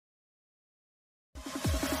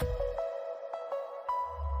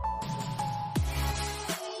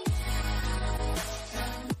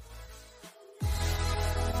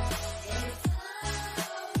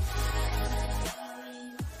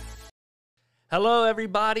Hello,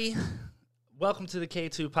 everybody. Welcome to the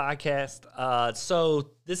K2 podcast.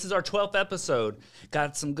 So this is our 12th episode.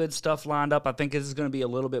 Got some good stuff lined up. I think this is going to be a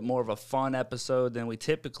little bit more of a fun episode than we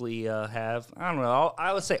typically have. I don't know.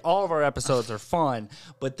 I would say all of our episodes are fun,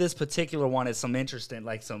 but this particular one is some interesting,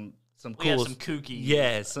 like some cool, we have some kooky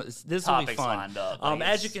this will be fun. Lined up,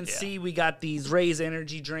 as you can see, we got these Raise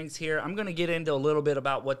energy drinks here. I'm going to get into a little bit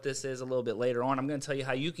about what this is a little bit later on. I'm going to tell you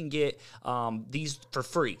how you can get these for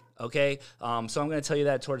free, okay? So I'm going to tell you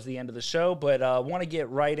that towards the end of the show, but I want to get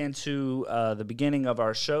right into the beginning of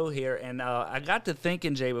our show here. And I got to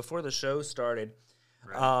thinking, Jay, before the show started,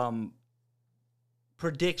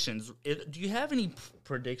 predictions. Do you have any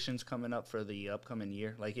predictions coming up for the upcoming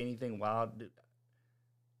year? Like anything wild?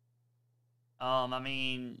 I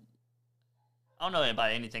mean, I don't know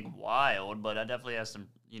about anything wild, but I definitely have some,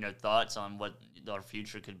 thoughts on what our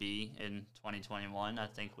future could be in 2021. I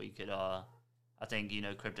think we could,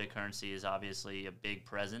 cryptocurrency is obviously a big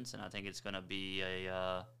presence, and I think it's going to be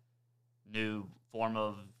a new form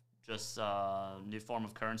of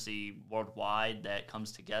currency worldwide that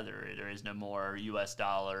comes together. There is no more U.S.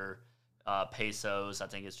 dollar, pesos. I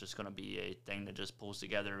think it's just going to be a thing that just pulls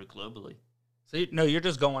together globally. So you're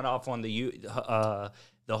just going off on the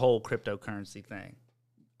whole cryptocurrency thing.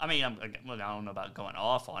 I mean, I don't know about going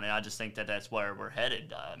off on it. I just think that that's where we're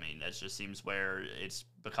headed. I mean, that just seems where it's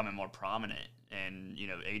becoming more prominent. And,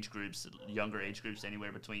 age groups, younger age groups,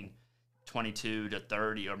 anywhere between 22 to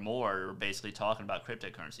 30 or more are basically talking about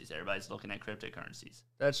cryptocurrencies. Everybody's looking at cryptocurrencies.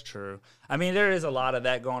 That's true. I mean, there is a lot of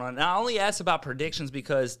that going on. And I only asked about predictions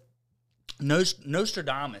because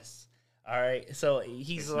Nostradamus, all right? So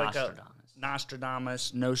he's like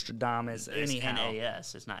Nostradamus. It's anyhow.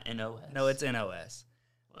 N-A-S. It's not N-O-S. No, it's N-O-S.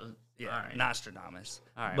 Well, yeah, all right. Nostradamus.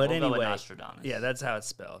 All right, but we'll anyway, go with Nostradamus. Yeah, that's how it's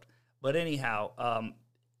spelled. But anyhow,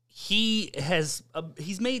 he's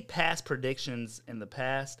made past predictions in the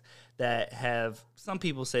past that have, some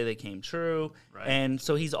people say they came true. Right. And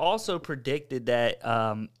so he's also predicted that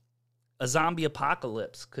a zombie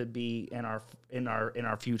apocalypse could be in our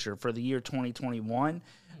future for the year 2021.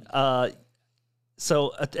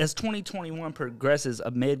 So as 2021 progresses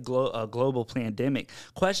amid a global pandemic,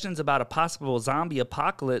 questions about a possible zombie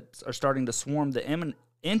apocalypse are starting to swarm the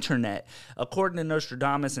internet. According to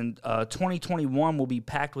Nostradamus, 2021 will be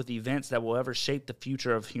packed with events that will ever shape the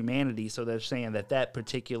future of humanity. So they're saying that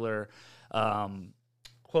particular quote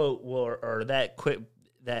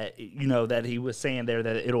that he was saying there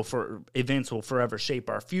that events will forever shape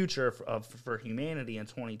our future for humanity in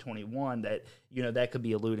 2021, that that could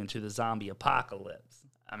be alluding to the zombie apocalypse.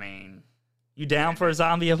 I mean, you down for a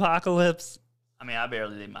zombie apocalypse? I mean, I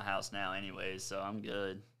barely leave my house now anyways, so I'm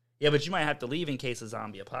good. Yeah, but you might have to leave in case of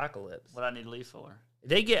zombie apocalypse. What I need to leave for?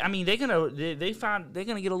 They're gonna get a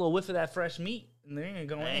little whiff of that fresh meat, and they're gonna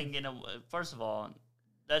go in. First of all,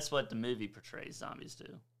 that's what the movie portrays zombies do.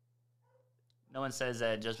 No one says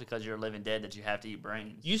that just because you're living dead that you have to eat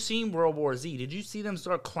brains. You seen World War Z? Did you see them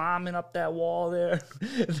start climbing up that wall there?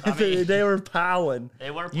 I mean, they were piling.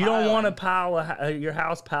 They were piling. You don't want to pile your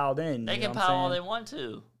house piled in. They can pile all they want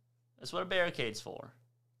to. That's what a barricade's for.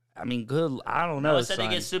 I mean, good. I don't know. No, I said they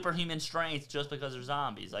get superhuman strength just because they're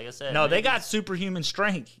zombies. Like I said. No, they got superhuman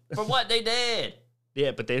strength. For what? They did.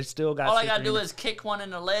 Yeah, but they still got. All I gotta do is kick one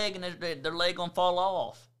in the leg, and their leg gonna fall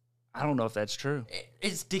off. I don't know if that's true.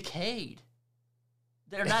 It's decayed.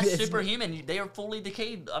 They're not superhuman. They are fully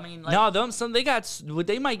decayed. I mean, like, no,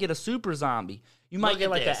 they might get a super zombie. You might get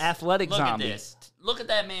like an athletic zombie. Look at this. Look at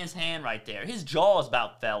that man's hand right there. His jaw's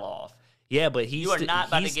about fell off. Yeah, but he's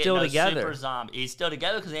still together. Super zombie. He's still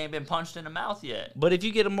together because he ain't been punched in the mouth yet. But if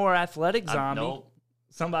you get a more athletic zombie, nope.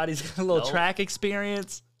 Somebody's got a little track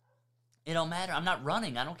experience. It don't matter. I'm not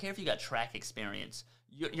running. I don't care if you got track experience.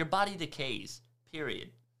 Your body decays. Period.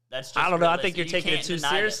 That's just I don't know. realistic. I think you're taking it too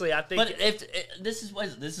seriously. I think. But this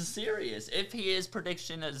is serious. If he is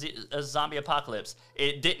predicting a zombie apocalypse,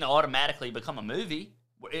 it didn't automatically become a movie.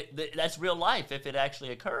 That's real life. If it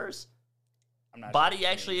actually occurs, body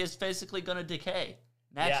actually is physically going to decay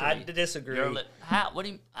naturally. Yeah, I disagree. How? What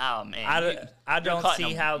do you? Oh man, I don't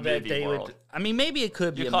see how that they would. I mean, maybe it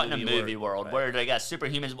could be. You're caught in a movie world right? Where they got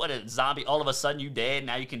superhumans. What a zombie! All of a sudden you dead.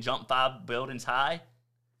 Now you can jump 5 buildings high.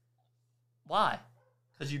 Why?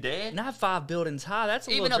 Because you dead? Not 5 buildings high. That's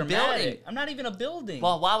a even little dramatic. Building. I'm not even a building.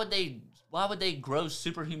 Well, why would they grow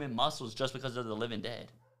superhuman muscles just because they're the living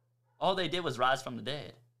dead? All they did was rise from the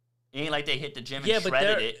dead. It ain't like they hit the gym and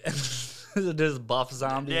shredded it. There's buff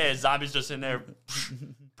zombies. Yeah, zombies just in there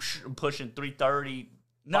pushing 330,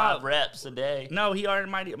 5 reps a day. No, he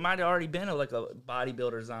might have already been a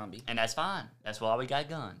bodybuilder zombie. And that's fine. That's why we got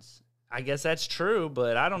guns. I guess that's true,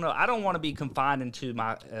 but I don't know. I don't want to be confined into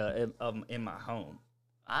my in my home.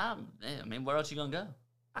 I mean, where else you gonna go?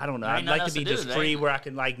 I don't know. There I'd ain't nothing like to else be to do, just there free ain't- where I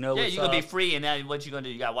can like know. Yeah, what's you gonna be up. free, and now what you gonna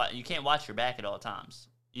do? You can't watch your back at all times.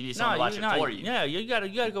 You need someone to watch it for you. Yeah, you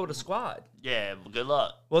gotta go to squad. Yeah, well, good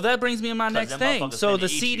luck. Well, that brings me to my 'Cause next them thing. motherfuckers So finna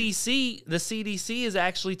the eat you. CDC is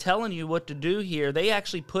actually telling you what to do here. They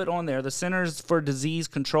actually put on there, the Centers for Disease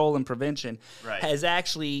Control and Prevention Right. has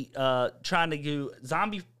actually trying to do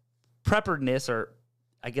zombie preparedness, or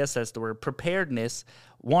I guess that's the word, preparedness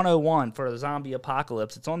 101 for the zombie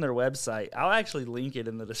apocalypse. It's on their website. I'll actually link it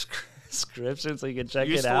in the description so you can check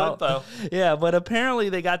it Useful out. info. Yeah, but apparently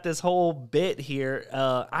they got this whole bit here.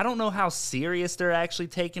 I don't know how serious they're actually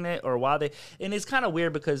taking it or why they. And it's kind of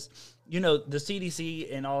weird because, you know, the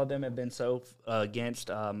CDC and all of them have been so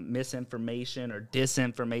against misinformation or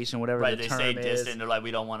disinformation, whatever Right, the they term say is. distant. They're like,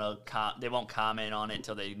 we don't want to. They won't comment on it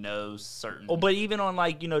until they know certain. Oh, but even on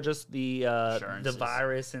like, you know, just the Assurances.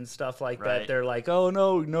 virus and stuff like that, Right. they're like, oh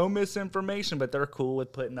no misinformation, but they're cool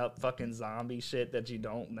with putting up fucking zombie shit that you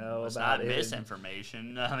don't know It's about not it.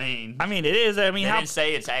 misinformation. I mean, It is. I mean, they how didn't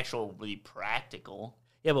say it's actually practical.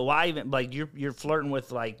 Yeah, but why even like you're flirting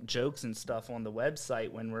with like jokes and stuff on the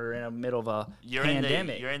website when we're in the middle of a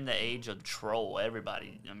pandemic? You're in the age of troll.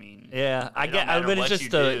 Everybody. I mean. Yeah, I it don't get. matter But it's what just you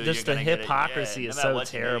the do, just you're the gonna get hypocrisy no is matter so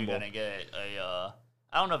what you do, terrible. You're gonna get a.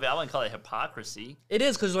 I don't know if I wouldn't call it hypocrisy. It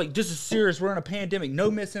is because like this is serious. We're in a pandemic.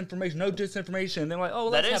 No misinformation. No disinformation. And they're like, oh,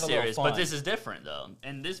 let's That have is a little serious, fun. but this is different though.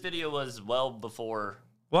 And this video was well before.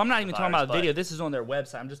 Well, I'm not even talking virus, about video. but- This is on their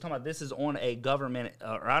website. I'm just talking about this is on a government,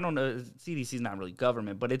 or I don't know. CDC is not really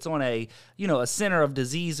government, but it's on a a Center of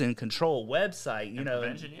Disease and Control website. You know,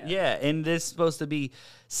 prevention, yeah. yeah, and this is supposed to be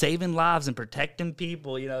saving lives and protecting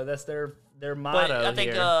people. You know, that's their motto. But I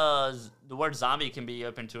think here. the word zombie can be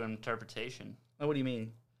open to interpretation. Oh, what do you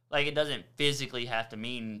mean? Like it doesn't physically have to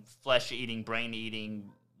mean flesh eating, brain eating,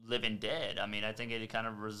 living dead. I mean, I think it kind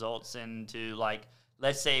of results into like,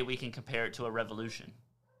 let's say we can compare it to a revolution.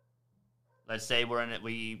 Let's say we're in it.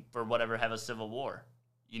 We for whatever have a civil war.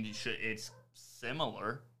 It's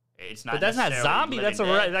similar. It's not. But that's not necessarily zombie. living That's a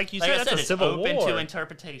dead. like you Like said. I That's said, a it's civil open war. to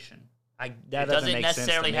interpretation. That It doesn't doesn't make sense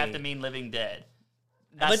necessarily to have me. to mean living dead.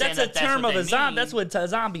 Not But saying that's a that term what of a they zombie. mean. That's what a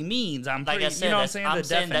zombie means. I'm Like pretty. I said, You know what I'm that's, saying? I'm The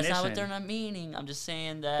saying definition. that's not what they're not meaning. I'm just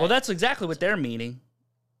saying that. Well, that's exactly what they're meaning.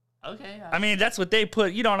 okay. I mean, that's what they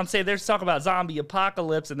put. You know what I'm saying? They're talking about zombie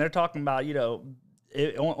apocalypse, and they're talking about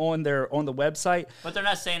on the website. But they're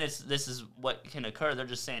not saying this is what can occur. They're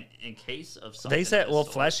just saying in case of something. They said, of this well,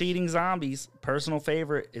 sort. flesh-eating zombies. Personal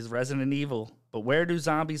favorite is Resident Evil. But where do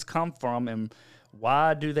zombies come from, and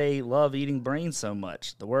why do they love eating brains so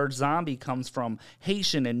much? The word zombie comes from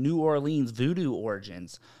Haitian and New Orleans voodoo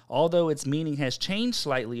origins. Although its meaning has changed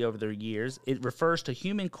slightly over the years, it refers to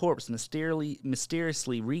human corpse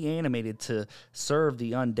mysteriously reanimated to serve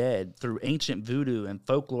the undead. Through ancient voodoo and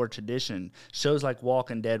folklore tradition, shows like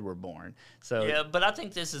Walking Dead were born. So Yeah, but I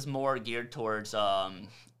think this is more geared towards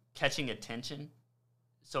catching attention.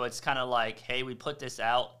 So it's kind of like, hey, we put this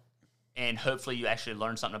out, and hopefully you actually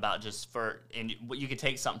learn something about and you could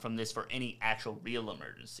take something from this for any actual real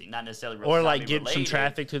emergency, not necessarily real or like zombie get some related,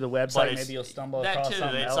 traffic to the but website. it's- Maybe you'll stumble that across too.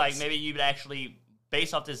 something It's else. like maybe you'd actually,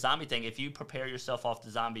 based off this zombie thing, if you prepare yourself off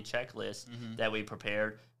the zombie checklist that we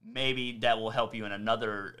prepared, maybe that will help you in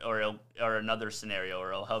another or another scenario, or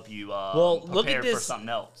it'll help you look prepare at for this. something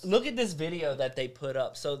else. Look at this video that they put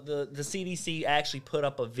up. So the CDC actually put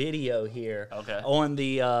up a video here Okay. on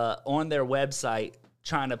the on their website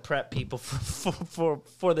trying to prep people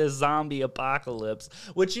for this zombie apocalypse.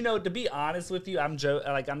 Which, to be honest with you, I'm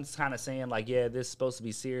kind of saying like, yeah, this is supposed to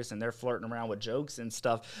be serious, and they're flirting around with jokes and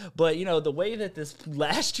stuff. But the way that this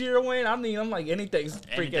last year went, I'm like anything's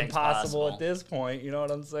freaking Anything's possible possible. at this point. You know what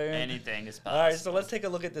I'm saying? Anything is possible. All right, so let's take a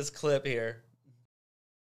look at this clip here.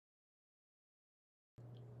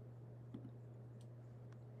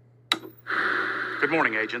 Good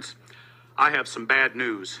morning, agents. I have some bad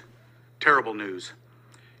news. Terrible news.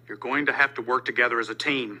 You're going to have to work together as a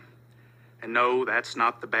team. And no, that's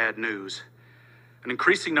not the bad news. An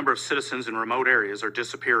increasing number of citizens in remote areas are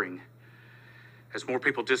disappearing. As more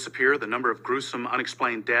people disappear, the number of gruesome,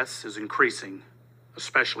 unexplained deaths is increasing,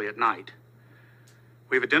 especially at night.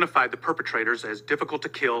 We've identified the perpetrators as difficult to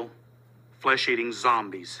kill, flesh-eating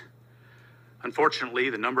zombies. Unfortunately,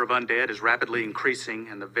 the number of undead is rapidly increasing,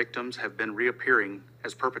 and the victims have been reappearing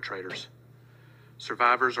as perpetrators.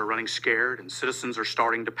 Survivors are running scared, and citizens are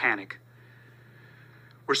starting to panic.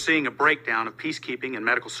 We're seeing a breakdown of peacekeeping and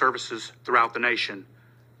medical services throughout the nation,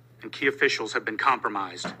 and key officials have been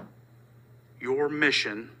compromised. Your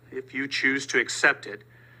mission, if you choose to accept it,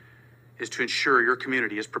 is to ensure your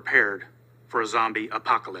community is prepared for a zombie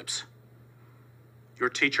apocalypse. Your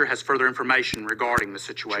teacher has further information regarding the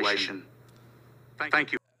situation.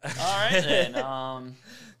 Thank you. All right then.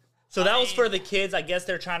 So that was for the kids. I guess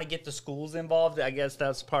they're trying to get the schools involved. I guess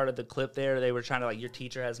that's part of the clip there. They were trying to, like, your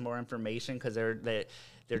teacher has more information because they're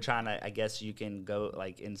trying to, I guess you can go,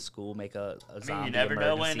 like, in school, make a zombie you never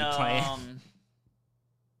know emergency when. plan.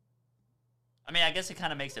 I mean, I guess it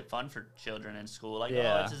kind of makes it fun for children in school. Like,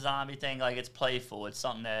 Yeah. oh, it's a zombie thing. Like, it's playful. It's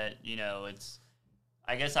something that, you know, it's.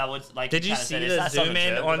 I guess I would like. Did you kinda see said, it's the not something zoom to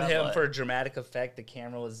in joke on about, him but- for dramatic effect? The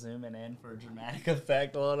camera was zooming in for dramatic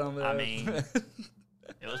effect on him. I mean,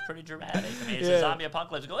 it was pretty dramatic. I mean, it's Yeah. a zombie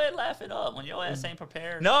apocalypse. Go ahead and laugh it up when your ass ain't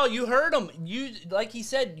prepared. No, you heard him. You, like he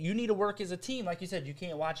said, you need to work as a team. Like you said, you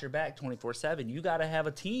can't watch your back 24/7. You got to have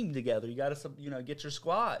a team together. You got to, get your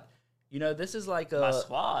squad. This is like My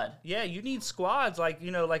squad. Yeah, you need squads. Like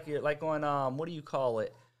like on what do you call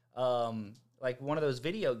it? Like one of those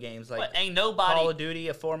video games, like But ain't nobody. Call of Duty,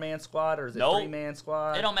 a 4-man squad, or is it Nope. 3-man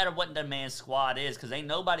squad? It don't matter what the man's squad is, because ain't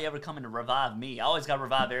nobody ever coming to revive me. I always got to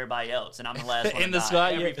revive everybody else, and I'm the last one In to the die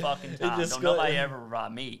squad, every yeah. fucking In time. the Don't squad, nobody yeah. ever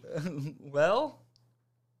revive me. Well,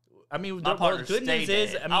 I mean, My the partner good news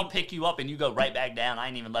is, I'll pick you up and you go right back down. I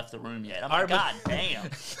ain't even left the room yet. I'm All like, right, God damn.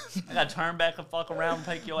 I got to turn back and fuck around and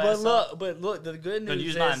pick your but ass up. look, the good Gonna news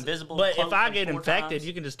use is, my invisible but cloak if I like get 4 infected, times.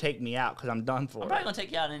 you can just take me out because I'm done for I'm it. probably going to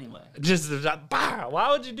take you out anyway. Just bah, why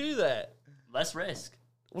would you do that? Less risk.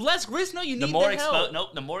 Well, let's risk. No, you need The more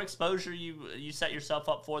help. the more exposure you set yourself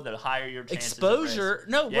up for, the higher your chances Exposure? of risk.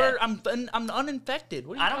 No, Yeah. I'm uninfected.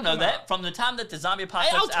 What are you I don't know talking that. about? From the time that the zombie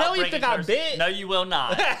apocalypse I'll tell you if outbreak I got occurs- bit. No, you will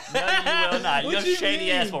not. No, you will not. What Your you shady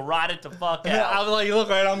mean? ass will ride it the fuck out. I was like, look,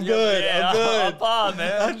 right, I'm good. Yeah, I'm good. I'm fine,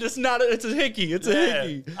 man. I'm just not. It's a hickey. It's a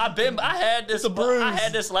hickey. I had this. It's a bruise. I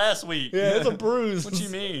had this last week. Yeah, it's a bruise. What you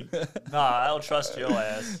mean? Nah, I don't trust your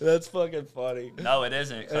ass. That's fucking funny. No, it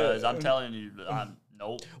isn't. Because I'm telling you,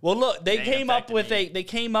 nope. Well, look, they Ain't came up with affected me. they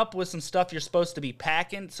came up with some stuff you're supposed to be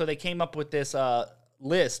packing. So they came up with this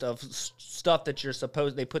list of stuff that you're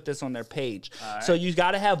supposed. They put this on their page. right. So you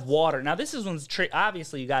got to have water. Now this is one's trick.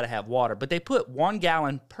 Obviously, you got to have water, but they put 1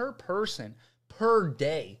 gallon per person per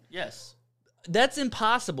day. Yes. That's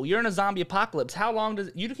impossible. You're in a zombie apocalypse. How long does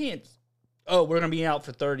you can't? Oh, we're gonna be out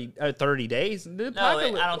for 30 days. No, I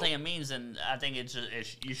don't think it means, and I think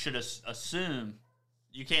you should assume.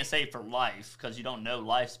 You can't say for life because you don't know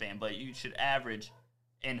lifespan, but you should average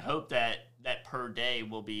and hope that per day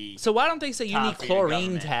will be. So why don't they say you Time need for your chlorine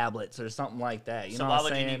government. tablets or something like that? You So know why what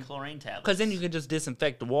would I'm you saying? need chlorine tablets? Because then you could just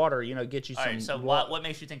disinfect the water. Get you All some. right. So what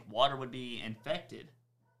makes you think water would be infected?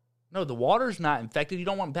 No, the water's not infected. You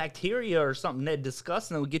don't want bacteria or something that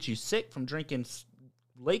disgusting that would get you sick from drinking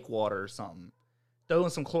lake water or something. Throwing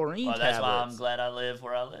some chlorine Well, that's tablets. why I'm glad I live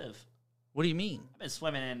where I live. What do you mean? I've been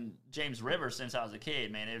swimming in James River since I was a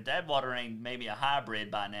kid, man. If that water ain't maybe a hybrid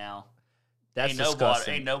by now, That's ain't no water-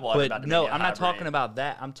 disgusting. ain't no water But about to no, make a I'm not hybrid. talking about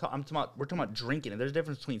that. I'm talking about we're talking about drinking it. There's a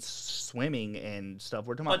difference between swimming and stuff.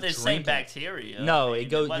 We're talking but about the same drinking. bacteria. No, I mean, it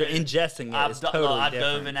goes. whether- You're ingesting it. It's totally I've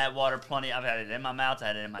different. dove in that water plenty. I've had it in my mouth. I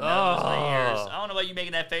had it in my nose for years. Oh. I don't know why you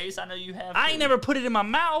making that face. I know you have. I too. ain't never put it in my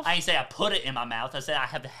mouth. I ain't say I put it in my mouth. I said I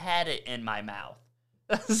have had it in my mouth.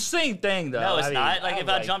 That's the same thing, though. No, it's I mean, not. Like I'm if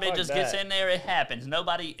I jump, it fuck just that. gets in there. It happens.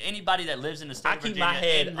 Anybody that lives in the state I of keep Virginia, my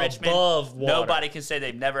head in Richmond, above water. nobody can say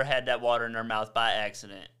they've never had that water in their mouth by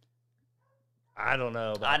accident. I don't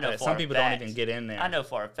know about I know that. for Some a people fact. don't even get in there. I know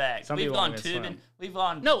for a fact. Some We've people gone don't even tubing. swim. We've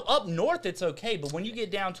gone. No, up north it's okay, but when you get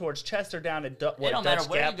down towards Chester, down to It don't matter Dutch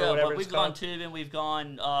where you Gap or go, whatever but we've it's gone called. tubing. We've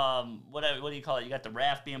gone. What do you call it? You got the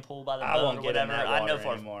raft being pulled by the I boat won't or get in whatever. that I know water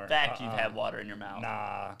for anymore. a fact you've had water in your mouth.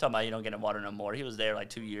 Nah. Talking about you don't get in water no more. He was there like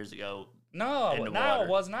 2 years ago. No, in the no, water. it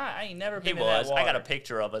was not. I ain't never He been in that was. water. I got a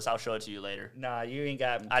picture of us. I'll show it to you later. Nah, you ain't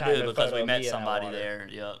got. I kind do of because photo we of met me in that somebody water. there.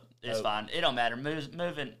 Yep, it's Oh. fine. It don't matter.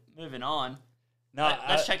 Moving on. No,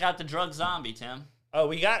 Let's check out the drug zombie, Tim. Oh,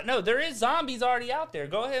 we got no. There is zombies already out there.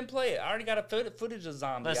 Go ahead and play it. I already got a footage of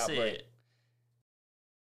zombie Let's see outbreak.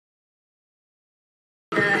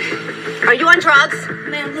 it. Are you on drugs?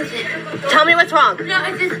 Ma'am, listen. Tell me what's wrong. No,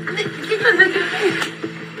 I just keep on making.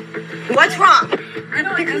 What's wrong? I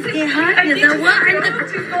know I just get hurt. You know what? I never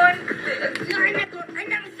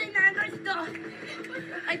seen that other stuff.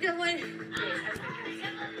 I just went.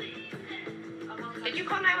 Did you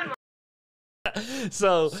call 911?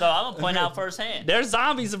 So So I'm gonna point out firsthand. there's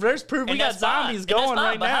zombies. There's proof we And got that's fine. zombies And that's going fine,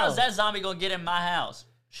 right but now. how's that zombie gonna get in my house?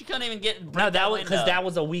 She couldn't even get. No, break that was window. because that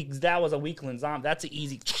was a weakling zombie. That's an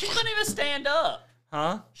easy. She couldn't even stand up.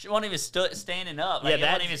 Huh? She wasn't even standing up. Like, Yeah, it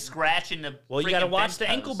wasn't that- even scratching the. Well, you got to freaking watch fence the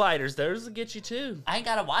ankle post. biters. Those will get you too. I ain't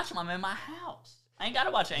gotta watch them. I'm in my house. I ain't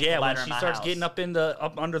gotta watch an ankle Yeah, when biter in she my starts house. getting up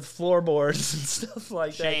under the floorboards and stuff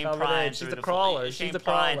like She ain't that. Covered prying in. She's through a the crawler. She She's ain't a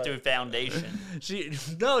prying crawler. through foundation. She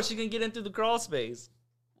can get in through the crawl space.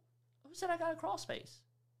 Who said I got a crawl space?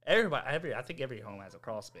 I think every home has a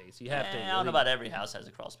crawl space. You have to. I don't know about every house has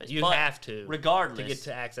a crawl space. You but have to. regardless, to get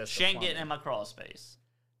to access. she ain't getting in my crawl space.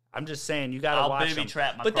 I'm just saying, you gotta I'll watch booby them.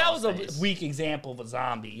 trap my But that crawl was space. a weak example of a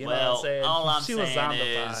zombie. You know Well, what I'm saying? all I'm she was saying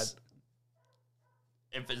zombified. is,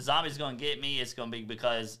 if a zombie's gonna get me, it's gonna be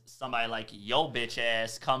because somebody like yo bitch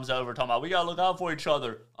ass comes over talking about we gotta look out for each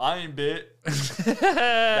other. I ain't bit.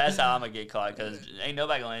 That's how I'm gonna get caught because ain't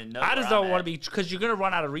nobody gonna know. I just where don't I'm want at. to be because you're gonna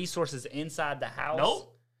run out of resources inside the house. Nope.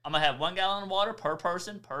 I'm gonna have 1 gallon of water per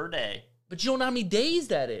person per day. But you don't know how many days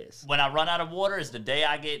that is. When I run out of water is the day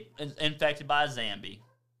I get infected by a zombie.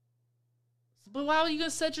 But why are you gonna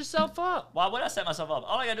set yourself up? Why would I set myself up?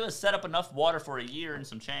 All I gotta do is set up enough water for a year and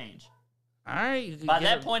some change. All right. you can By get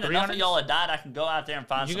that point, enough of 300 y'all have died. I can go out there and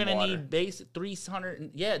find You're some gonna water. need basic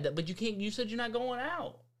 300. Yeah, but you can't. You said you're not going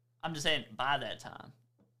out. I'm just saying, by that time.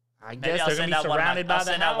 I Maybe guess I'll they're send gonna be out one of my- surrounded by I'll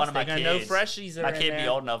the send out house. one of my They're gonna know kids. freshies are My in kid there. be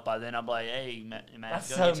old enough by then. I'm like, hey, man, That's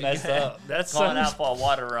go so get your- messed up. That's going so out for a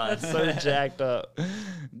water run. That's so jacked up.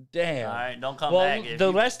 Damn. All right, don't come Well, back. If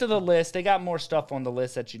the you- rest of the list, they got more stuff on the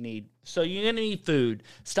list that you need. So you're gonna need food.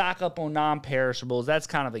 Stock up on non-perishables. That's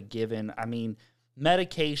kind of a given. I mean,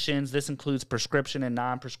 medications. This includes prescription and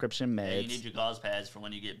non-prescription Yeah, meds. you need your gauze pads for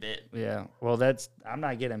when you get bit. Yeah. Well, I'm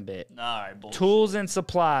not getting bit. All right, bullshit. Tools and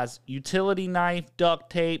supplies: utility knife,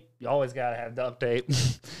 duct tape. You always gotta have duct tape.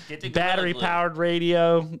 Get the Battery Gorilla Glue. powered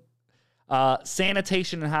radio.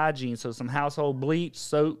 Sanitation and hygiene. So some household bleach,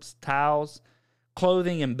 soaps, towels,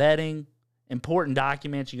 clothing and bedding. Important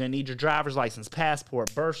documents. You're going to need your driver's license,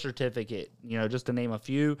 passport, birth certificate, just to name a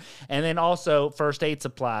few. And then also first aid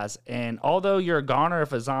supplies. And although you're a goner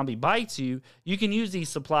if a zombie bites you, you can use these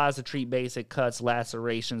supplies to treat basic cuts,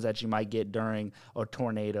 lacerations that you might get during a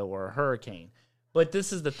tornado or a hurricane. But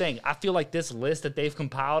this is the thing. I feel like this list that they've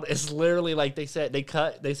compiled is literally like they said,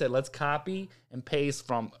 let's copy and paste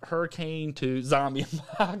from hurricane to zombie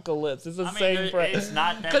apocalypse. It's the same. It's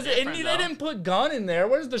not that Because different, they though. didn't put gun in there.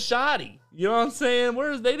 Where's the shoddy? You know what I'm saying?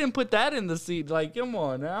 They didn't put that in the seat. Like, come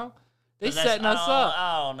on now. They 'Cause that's- setting us up.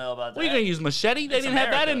 I don't know about that. What are you gonna use, machete? They It's didn't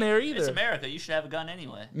have that America. in there either. It's America. You should have a gun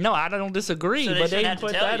anyway. No, I don't disagree, So but they shouldn't didn't have to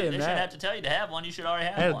put tell that you. in They there. shouldn't have to tell you to have one. You should already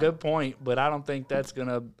have That's a one. good point, but I don't think that's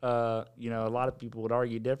gonna. A lot of people would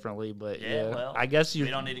argue differently, but Yeah, well, I guess you.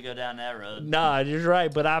 We don't need to go down that road. Nah, you're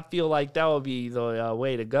right, but I feel like that would be the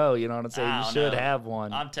way to go. You know what I'm saying? I You don't should know. have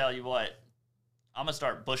one. I'm telling you what. I'm gonna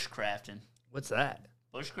start bushcrafting. What's that?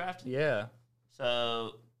 Bushcrafting. Yeah.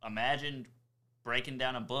 So imagine breaking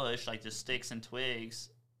down a bush like the sticks and twigs,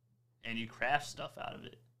 and you craft stuff out of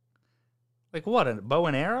it. Like what? A bow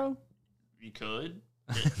and arrow? You could.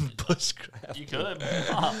 Bushcraft. You could.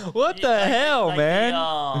 What the hell, like man?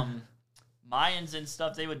 The, Mayans and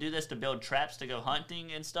stuff, they would do this to build traps to go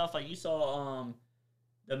hunting and stuff. Like you saw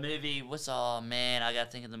the movie, I gotta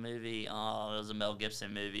think of the movie. Oh, it was a Mel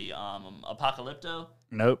Gibson movie. Apocalypto.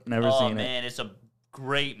 Nope, never seen it. Oh man, it's a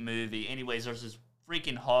great movie. Anyways, there's this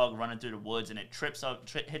freaking hog running through the woods and it trips up,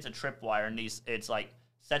 hits a tripwire, and it's like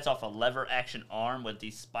sets off a lever action arm with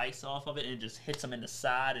these spikes off of it, and it just hits him in the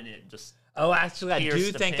side, and it just. Oh, actually, I do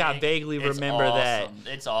pierced the think I pig. vaguely It's remember that. awesome.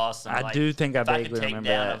 It's awesome. I do think I if I vaguely could take remember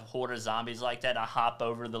down that. a horde of zombies like that, I hop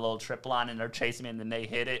over the little trip line and they're chasing me, and then they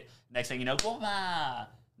hit it. Next thing you know, boom!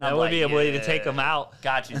 That would be a way to take them out.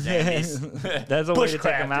 Got you, zombies. That's a way to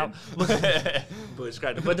take them out. Bushcrafting.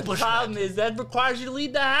 Bushcrafting. But the problem is that requires you to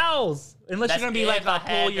leave the house. Unless That's you're gonna be if like I a had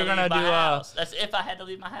pool, to you're leave gonna my do house. That's if I had to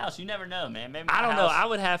leave my house. You never know, man. Maybe I my don't know. house- I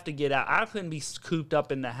would have to get out. I couldn't be cooped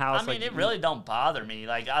up in the house. I mean, it really don't bother me.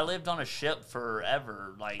 Like I lived on a ship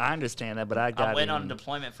forever. Like I understand that, but I got. I went on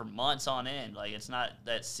deployment for months on end. Like it's not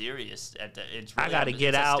that serious. It's I really got to get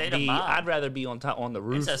it's a out. state of mind. I'd rather be on the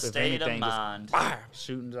roof. It's a if state of anything, just mind.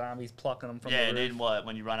 shooting zombies, plucking them from Yeah, the and roof. then what?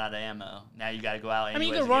 When you run out of ammo, now you got to go out. I mean,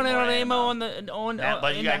 you anyways can to run get out more of ammo on Now,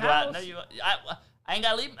 but you in got the to go out. house. No, I ain't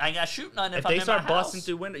got to leave. I ain't got to shoot none if, If I'm they in start my busting house.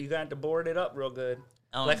 through window, you got to board it up real good.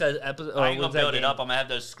 Like a episode. I ain't gonna build it up. I'm gonna have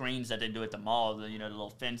those screens that they do at the mall. The little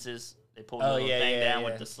fences. They pull the little thing down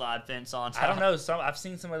with the slide fence on top. I don't know. I've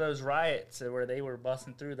seen some of those riots where they were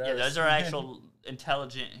busting through those. Yeah, those are actual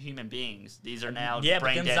intelligent human beings. These are now but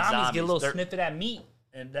brain them dead zombies get a little They're- sniff of that meat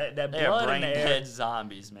and that They're blood brain in there. dead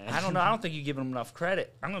zombies, man. I don't know. I don't think you give them enough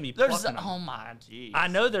credit. I'm gonna be There's plucking them. oh my jeez. I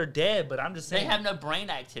know they're dead, but I'm just They saying. have no brain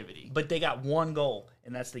activity. But they got one goal,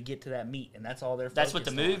 and that's to get to that meat, and that's all they're. That's what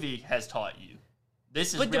the focused on. movie has taught you.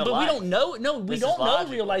 This is But real we life. don't know. No, we This is don't know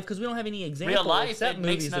logical. real life because we don't have any examples Real life, except it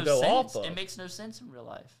makes movies no to go sense. off of. It makes no sense in real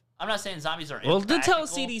life. I'm not saying zombies are Well, then tell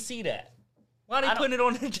impractical. CDC that. Why are they putting it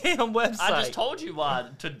on the damn website? I just told you why.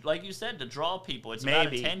 Like you said, to draw people. It's about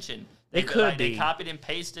Maybe. attention. It could be. They copied and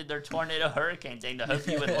pasted their tornado hurricane thing to hope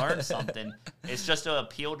you would learn something. It's just to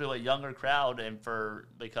appeal to a younger crowd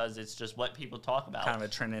because it's just what people talk about. Kind of a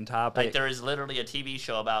trending topic. Like there is literally a TV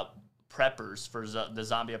show about preppers for the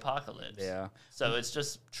zombie apocalypse. Yeah. So it's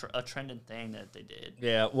just a trending thing that they did.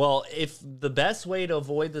 Yeah. Well, if the best way to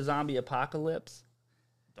avoid the zombie apocalypse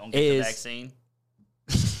Don't get the vaccine.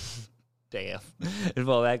 Damn.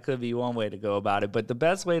 Well, that could be one way to go about it. But the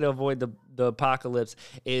best way to avoid the apocalypse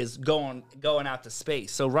is going out to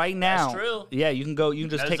space. So right now, That's true. Yeah, you can go. You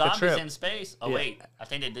can just take a Zombies trip. in space. Oh Yeah. wait, I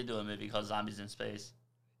think they did do a movie called Zombies in Space.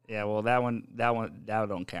 Yeah. Well, that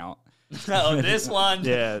don't count. No, this one,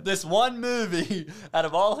 Yeah. this one movie, out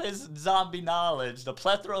of all his zombie knowledge, the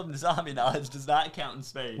plethora of zombie knowledge does not count in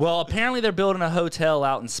space. Well, apparently they're building a hotel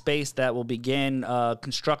out in space that will begin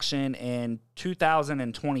construction in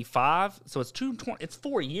 2025. So it's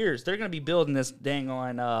 4 years. They're going to be building this dang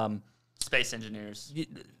on Space engineers.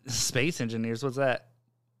 space engineers. What's that?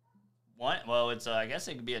 What? Well, it's I guess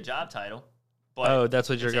it could be a job title. But Oh, that's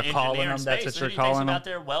what you're it's an calling engineer in them? That's space. what Who you're do you think's calling them? out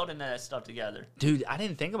there welding that stuff together. Dude, I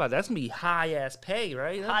didn't think about that. That's going to be high ass pay,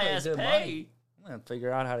 right? That's High pretty ass good pay. money. I'm going to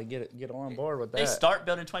figure out how to get on board with that. They start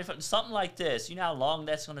building 25, something like this. You know how long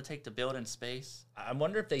that's going to take to build in space? I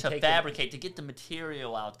wonder if they To take fabricate, to get the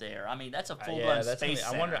material out there. I mean, that's a full-blown that's space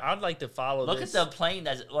I wonder. center. I'd like to follow. Look this. at the plane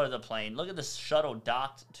Look at the shuttle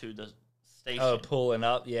docked to the station. Oh, pulling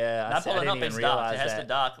up. Yeah, Not pulling up, I didn't it's even docked. realize It has that. to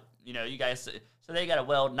dock. You know, you guys. So they got to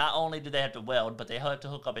weld. Not only do they have to weld, but they have to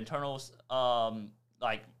hook up internal,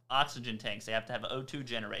 like oxygen tanks. They have to have an O2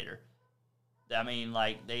 generator. I mean,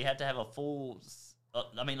 like they have to have a full.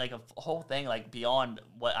 Like a whole thing, like beyond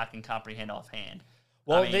what I can comprehend offhand.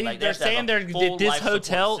 Well, I mean, like, they they're have to have saying a full this life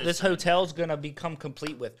support this system. hotel's gonna become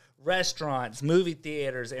complete with restaurants, movie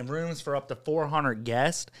theaters, and rooms for up to 400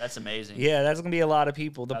 guests. That's amazing. Yeah, that's gonna be a lot of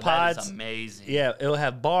people. The That pods, is amazing. yeah, it'll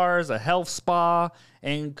have bars, a health spa,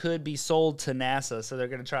 and could be sold to NASA. So they're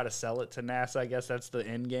gonna try to sell it to NASA. I guess that's the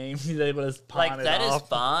end game. He's able to pawn Like it that is off.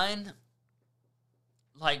 fine.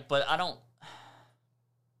 Like, but I don't.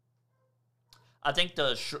 I think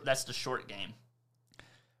that's the short game.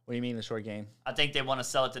 What do you mean the short game? I think they want to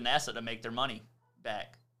sell it to NASA to make their money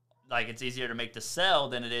back. Like it's easier to make the sell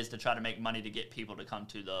than it is to try to make money to get people to come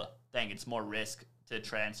to the thing. It's more risk to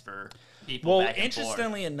transfer people Well, back and forth.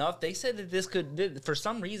 interestingly enough, they said that this could, for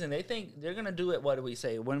some reason, they think they're going to do it. What do we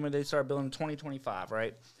say? When would they start building? 2025,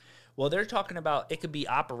 right? Well, they're talking about it could be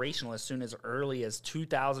operational as soon as early as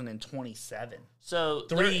 2027. So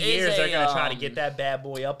 3 there is years, they're going to try to um, get that bad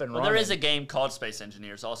boy up and Well, running. there is a game called Space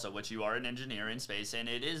Engineers also, which you are an engineer in space, and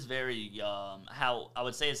it is very, how I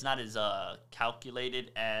would say it's not as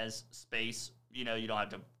calculated as space. You know, you don't have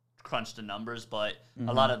to crunch the numbers, but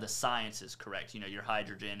a lot of the science is correct. You know, your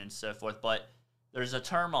hydrogen and so forth. But there's a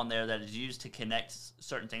term on there that is used to connect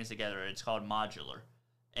certain things together. It's called modular.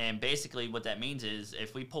 And basically what that means is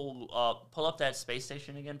if we pull up that space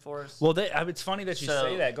station again for us. Well, it's funny that you So,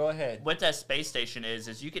 say that. Go ahead. What that space station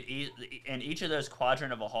is you could in each of those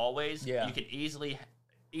quadrant of a hallways, Yeah. you could easily,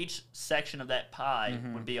 each section of that pie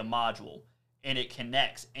would be a module, and it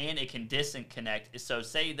connects, and it can disconnect. So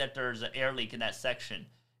say that there's an air leak in that section,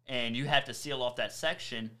 and you have to seal off that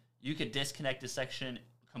section, you could disconnect the section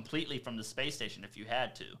completely from the space station if you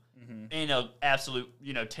had to. In an absolute,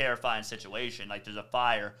 terrifying situation, like there's a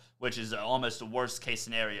fire, which is almost the worst case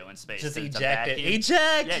scenario in space. Just There's a eject it. vacuum.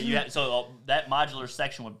 Eject! Yeah, so that modular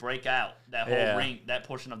section would break out. That whole Yeah. ring, that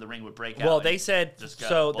portion of the ring would break out. Well, and they said just go,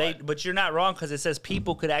 so. but- But you're not wrong because it says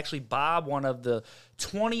people could actually buy one of the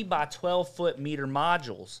 20 by 12 foot meter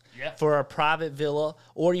modules Yeah. for a private villa,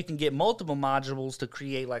 or you can get multiple modules to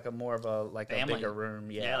create like a more of a Family. a bigger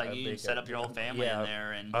room. Yeah, like a you can set up your whole family in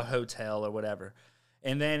there and a hotel or whatever.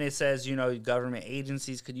 And then it says, government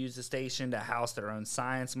agencies could use the station to house their own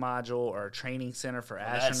science module or a training center for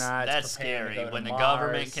astronauts. That's preparing to scary go to when the Mars.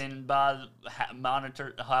 government can buy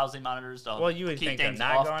housing monitors to Well, you would keep think they're things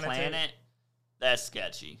not off going to. planet. That's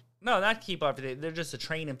sketchy. No, not keep up to date. They're just a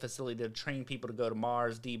training facility to train people to go to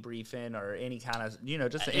Mars, debriefing, or any kind of,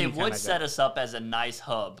 just any It kind would of set us up as a nice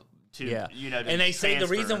hub to, Yeah. to And they say the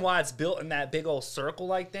transfer. reason why it's built in that big old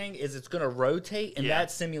circle-like thing is it's going to rotate, and Yeah.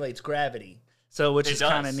 that simulates gravity. So, which It is does.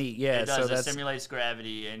 kind of neat. Yeah, it does. so It that's simulates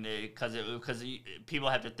gravity, and because people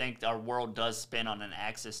have to think our world does spin on an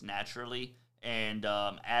axis naturally, and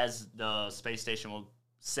as the space station will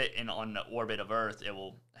sit on the orbit of Earth, it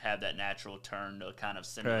will have that natural turn to kind of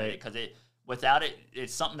simulate Right. it. Because without it,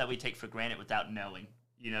 it's something that we take for granted without knowing.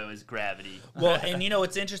 is gravity. Well, and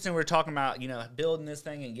it's interesting. We're talking about building this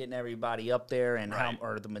thing and getting everybody up there and Right.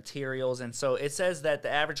 or the materials. And so it says that the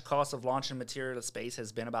average cost of launching material to space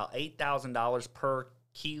has been about $8,000 per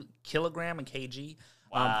kilogram and kg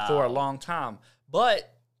for a long time.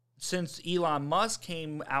 But since Elon Musk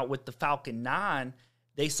came out with the Falcon 9,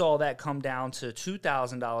 they saw that come down to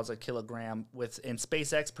 $2,000 a kilogram. And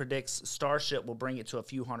SpaceX predicts Starship will bring it to a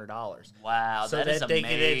few $100s. Wow, So that is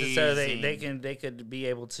amazing. So they could be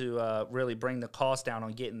able to really bring the cost down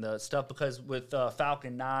on getting the stuff, because with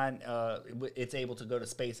Falcon 9, it's able to go to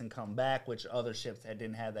space and come back, which other ships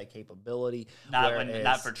didn't have that capability.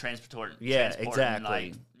 Not for transporting. Yeah,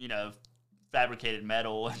 exactly. Like fabricated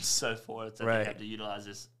metal and so forth that Right. they have to utilize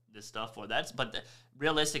this stuff for.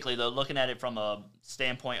 Realistically though, looking at it from a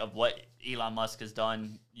standpoint of what Elon Musk has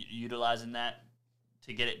done, utilizing that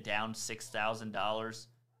to get it down $6,000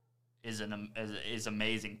 is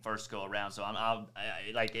amazing first go around. So I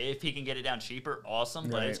like, if he can get it down cheaper, awesome.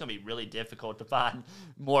 But it's gonna be really difficult to find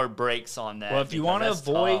more breaks on that. Well, if you because want to that's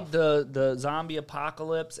avoid tough. the zombie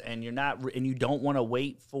apocalypse and you don't want to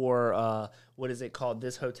wait for what is it called,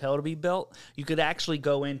 this hotel to be built, you could actually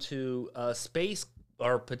go into space,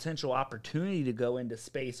 or potential opportunity to go into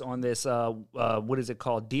space on this what is it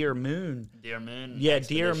called, Dear Moon Expedition.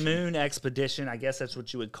 Dear Moon expedition, I guess that's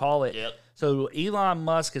what you would call it. Yep. So Elon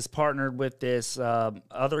Musk has partnered with this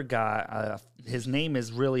other guy. His name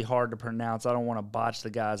is really hard to pronounce. I don't want to botch the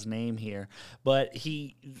guy's name here, but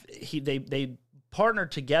they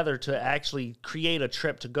partnered together to actually create a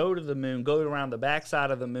trip to go to the moon, go around the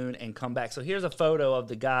backside of the moon, and come back. So here's a photo of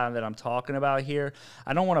the guy that I'm talking about here.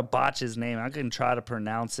 I don't want to botch his name. I can try to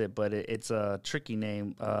pronounce it, but it's a tricky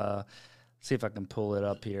name. See if I can pull it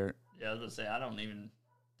up here. Yeah, I was gonna say, I don't even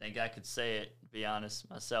think I could say it, to be honest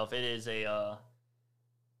myself. It is a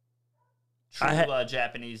true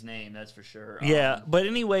Japanese name, that's for sure. Yeah, but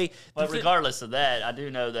anyway. But regardless of that, I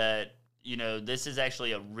do know that this is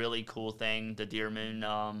actually a really cool thing, the Dear Moon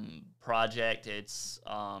project. It's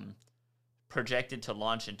projected to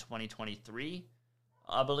launch in 2023,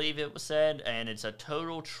 I believe it was said, and it's a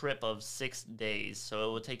total trip of 6 days. So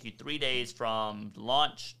it will take you 3 days from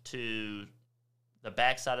launch to the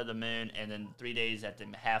backside of the moon, and then 3 days at the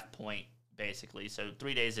half point, basically. So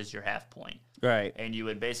 3 days is your half point. Right. And you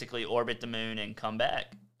would basically orbit the moon and come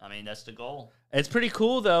back. I mean, that's the goal. It's pretty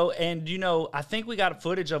cool, though. And, I think we got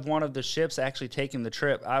footage of one of the ships actually taking the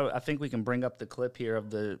trip. I think we can bring up the clip here of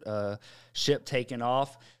the ship taking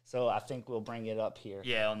off. So I think we'll bring it up here.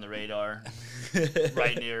 Yeah, on the radar.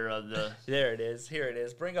 Right near the... There it is. Here it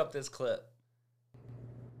is. Bring up this clip.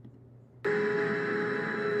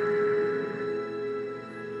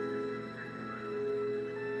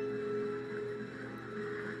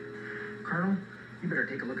 Colonel, you better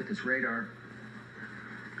take a look at this radar.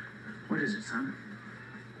 What is it, son?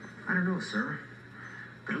 I don't know, sir.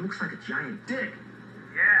 But it looks like a giant dick.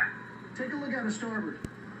 Yeah. Take a look out of starboard.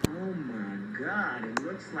 Oh my God, it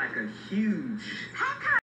looks like a huge...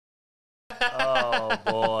 Oh,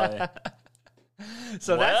 boy.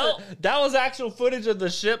 So Well- that was actual footage of the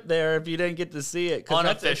ship there. If you didn't get to see it, 'cause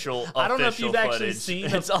Unofficial. I don't know if official you've actually footage. seen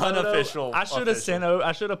It's a photo. unofficial. I should have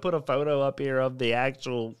I should have put a photo up here of the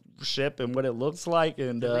actual ship and what it looks like.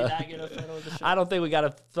 And Did we not get a photo of the ship? I don't think we got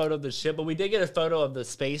a photo of the ship, but we did get a photo of the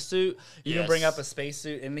spacesuit. You can bring Yes. up a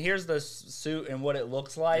spacesuit, and here's the suit and what it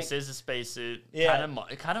looks like. This is a spacesuit. Yeah.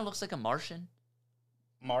 It kind of looks like a Martian.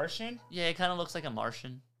 Martian? Yeah, it kind of looks like a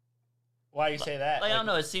Martian. Why do you say that? Like, I don't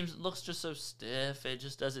know. It looks just so stiff. It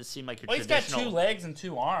just doesn't seem like your Well, he's got traditional. 2 legs and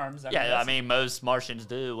 2 arms. Yeah, I mean, most Martians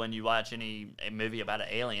do. When you watch a movie about an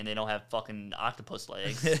alien, they don't have fucking octopus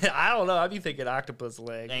legs. I don't know. I'd be thinking octopus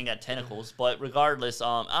leg. They ain't got tentacles. But regardless,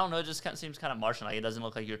 I don't know. It just seems kind of Martian-like. It doesn't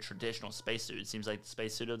look like your traditional spacesuit. It seems like the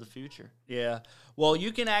spacesuit of the future. Yeah. Well,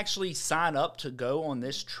 you can actually sign up to go on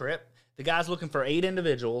this trip. The guy's looking for 8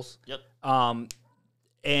 individuals. Yep.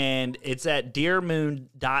 And it's at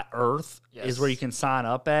dearmoon.earth is where you can sign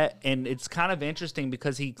up at. And it's kind of interesting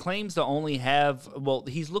because he claims to only have,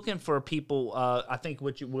 he's looking for people, I think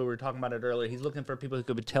we were talking about it earlier, he's looking for people who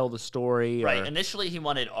could tell the story. Right. Initially, he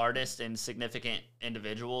wanted artists and significant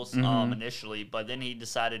individuals initially, but then he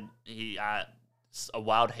decided a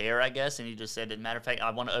wild hair, I guess, and he just said, as a matter of fact,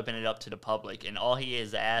 I want to open it up to the public. And all he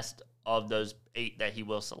has asked of those 8 that he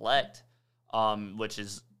will select, which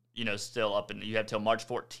is, still up, and you have till March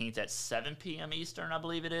 14th at 7 p.m. Eastern, I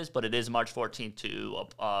believe it is, but it is March 14th to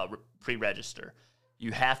pre-register.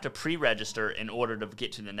 You have to pre-register in order to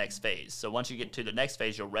get to the next phase. So once you get to the next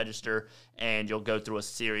phase, you'll register, and you'll go through a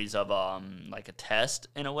series of like a test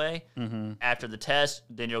in a way. Mm-hmm. After the test,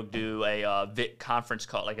 then you'll do a conference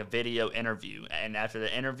call, like a video interview, and after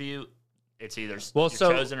the interview, it's either Well, you're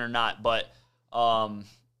so- chosen or not. But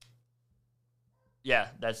yeah,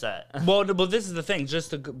 that's that. Well, this is the thing,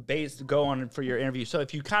 just to go on for your interview. So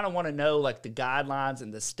if you kind of want to know like the guidelines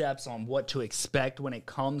and the steps on what to expect when it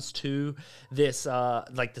comes to this,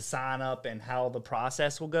 like the sign up and how the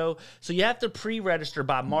process will go. So you have to pre-register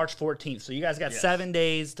by March 14th. So you guys got 7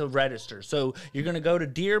 days to register. So you're going to go to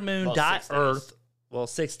dearmoon.earth. Well,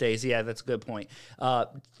 6 days. Yeah, that's a good point.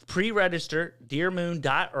 Pre-register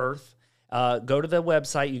dearmoon.earth. Go to the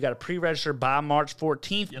website. You got to pre-register by March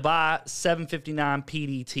 14th by 7:59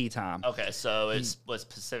 PDT time. Okay, so it's what's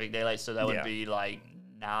Pacific Daylight, so that would Yeah. be like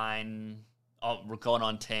 9. Oh, we're going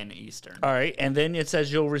on 10 Eastern. All right, and then it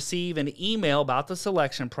says you'll receive an email about the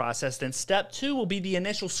selection process. Then step 2 will be the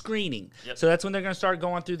initial screening. Yep. So that's when they're going to start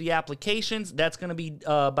going through the applications. That's going to be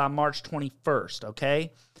by March 21st,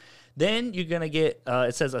 okay? Then you're going to get,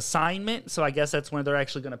 it says assignment. So I guess that's when they're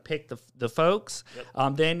actually going to pick the folks.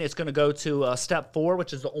 Yep. Then it's going to go to step 4,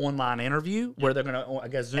 which is the online interview, where they're going to, I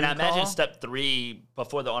guess, Zoom And I imagine call. step 3,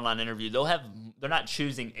 before the online interview, they're not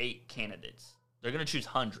choosing 8 candidates. They're going to choose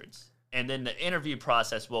hundreds. And then the interview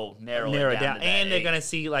process will narrow it down. To that and they're 8. going to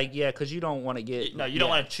see, like, because you don't want to get... No, you don't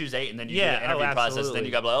want to choose 8 and then you do Yeah, the interview process. absolutely. Then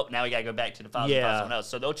you got, oh, now we got to go back to the files and Yeah. find someone else.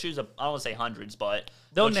 So they'll choose I don't want to say hundreds, but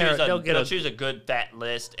They'll choose a good fat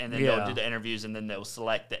list, and then Yeah. they'll do the interviews, and then they'll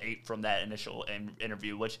select the 8 from that initial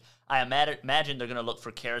interview. Which I imagine they're going to look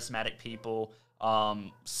for charismatic people.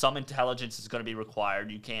 Some intelligence is going to be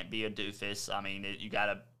required. You can't be a doofus. I mean, you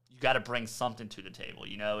gotta bring something to the table.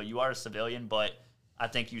 You know, you are a civilian, but I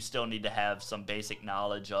think you still need to have some basic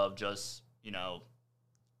knowledge of just,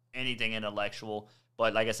 anything intellectual.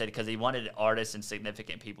 But like I said, because he wanted artists and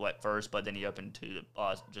significant people at first, but then he opened to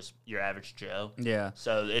just your average Joe. Yeah.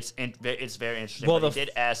 So it's very interesting. Well, But he did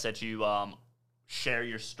ask that you share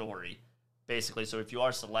your story, basically. So if you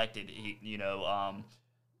are selected,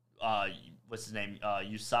 what's his name?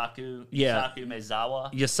 Yusaku. Yeah. Yusaku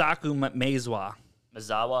Maezawa. Yasaku Maezawa.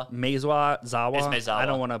 Zawa. It's Maezawa. I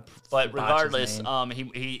don't want to. But regardless,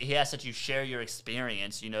 he asked that you share your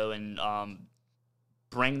experience, and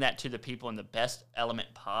bring that to the people in the best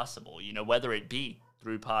element possible. Whether it be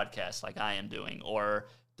through podcasts like I am doing, or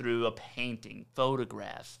through a painting,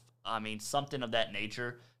 photograph. I mean, something of that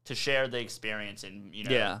nature to share the experience and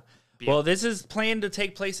Yeah. Well, this is planned to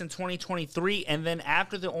take place in 2023, and then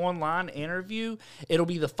after the online interview, it'll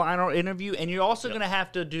be the final interview, and you're also going to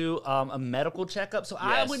have to do a medical checkup. So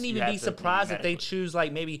I Yes, wouldn't you even have be to surprised if they medically. choose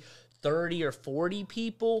like maybe 30 or 40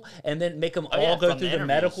 people, and then make them Oh, yeah, all go from through the the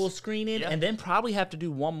medical interviews. screening, Yeah. and then probably have to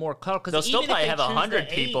do one more cut. They'll still probably have 100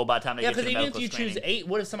 people by the time they get to the even if medical you choose screening. 8,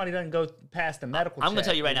 what if somebody doesn't go past the medical? I'm going to check,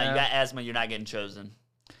 tell you right now, you know? got asthma, you're not getting chosen.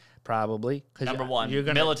 Probably. 'Cause Number one, you're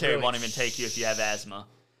gonna military really- won't even take you if you have asthma.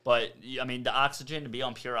 But I mean, the oxygen, to be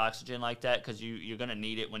on pure oxygen like that, because you're gonna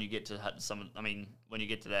need it when you get to when you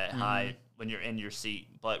get to that high, when you're in your seat.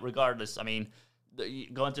 But regardless, I mean,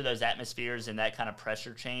 going through those atmospheres and that kind of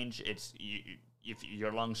pressure change, if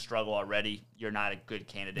your lungs struggle already, you're not a good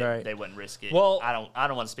candidate. Right. They wouldn't risk it. Well- I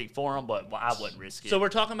don't want to speak for them, but I wouldn't risk it. So we're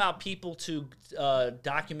talking about people to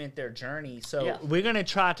document their journey. So Yeah. we're gonna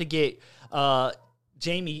try to get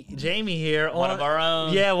Jamie here, One of our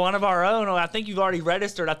own. Yeah, one of our own. I think you've already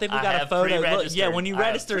registered. I think we I got a have photo. Look, pre-registered. yeah, when you I have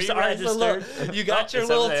register, sorry, so look, pre-registered. you got Oh, your it's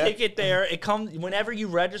little over there. ticket there. It comes whenever you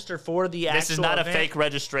register for the actual. This is not event. a fake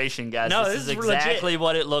registration, guys. No, this this is is exactly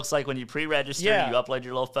what it looks like when you pre-register. Yeah. You upload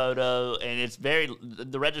your little photo, and it's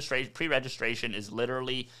the registration. Pre-registration is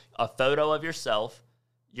literally a photo of yourself,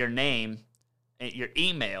 your name, your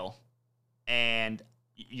email, and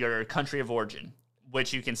your country of origin,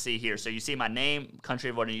 which you can see here. So you see my name, country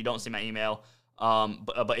of origin. You don't see my email.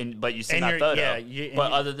 But you see And my your- photo. yeah, and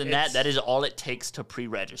but other than it's- that is all it takes to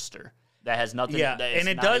pre-register. That has nothing. Yeah, that is and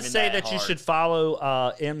it not does even say that you hard. should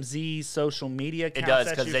follow MZ's social media It accounts. does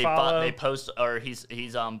that because you they follow. they post, or he's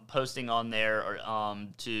posting on there, or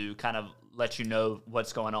to kind of let you know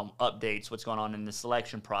what's going on, updates, what's going on in the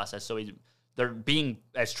selection process. So they're being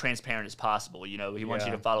as transparent as possible. He wants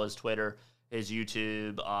you Yeah. to follow his Twitter, his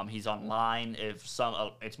YouTube. He's online. If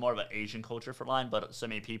it's more of an Asian culture for Line, but so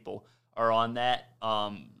many people are on that.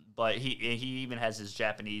 But he even has his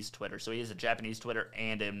Japanese Twitter, so he has a Japanese Twitter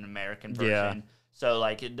and an American version. Yeah. So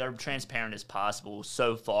like they're transparent as possible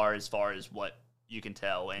so far as what you can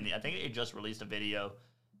tell. And I think they just released a video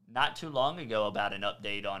not too long ago about an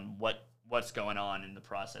update on what's going on in the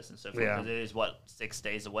process and so forth. Yeah. Because it is 6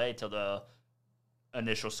 days away till the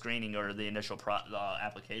initial screening or the initial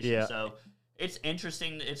application. Yeah. So it's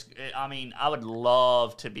interesting. I mean, I would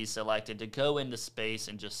love to be selected to go into space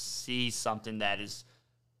and just see something that is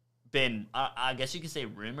been, I guess you could say,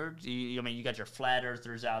 rumored. I mean, you got your flat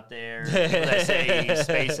earthers out there that say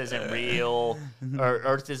space isn't real or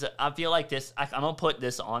Earth is. I feel like this. I'm gonna put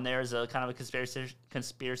this on there as a kind of a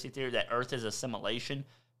conspiracy theory that Earth is a simulation.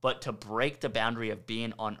 But to break the boundary of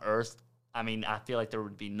being on Earth, I mean, I feel like there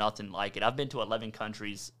would be nothing like it. I've been to 11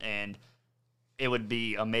 countries, and it would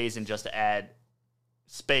be amazing just to add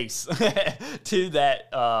space to that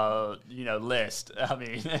list. I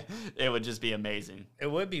mean, it would just be amazing. It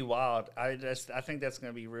would be wild. I think that's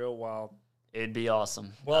going to be real wild. It'd be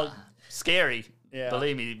awesome. Well, scary. Yeah.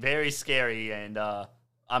 Believe me, very scary. And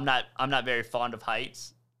I'm not very fond of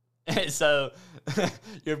heights. And so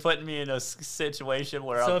you're putting me in a situation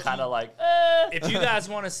where I'm kind of like, If you guys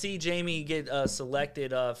want to see Jamie get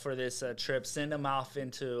selected for this trip, send him off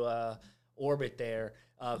into orbit there.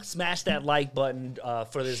 Smash that like button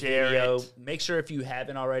for this video. Make sure if you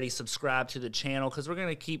haven't already, subscribe to the channel because we're going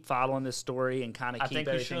to keep following this story and kind of keep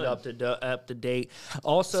everything up to date.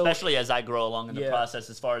 Also, especially as I grow along in the process,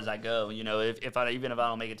 as far as I go, you know, if I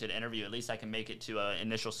don't make it to the interview, at least I can make it to an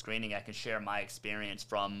initial screening. I can share my experience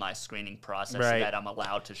from my screening process that I'm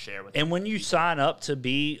allowed to share with. And when you sign up to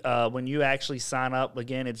be, when you actually sign up,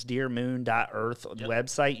 again, it's dearmoon.earth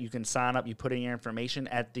website. You can sign up. You put in your information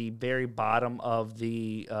at the very bottom of the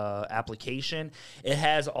application. It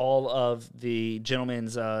has all of the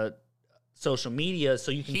gentleman's social media,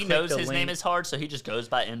 so you can. He click knows the his link. name is hard, so he just goes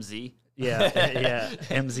by MZ. Yeah,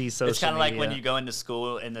 MZ social. It's kind of like media. when you go into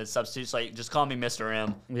school and the substitute's like, just call me Mr.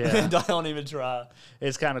 M. Yeah. Don't even try.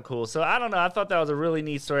 It's kind of cool. So I don't know. I thought that was a really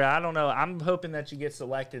neat story. I don't know. I'm hoping that you get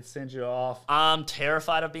selected, send you off. I'm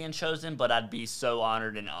terrified of being chosen, but I'd be so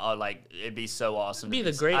honored and it'd be so awesome.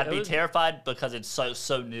 I'd be terrified because it's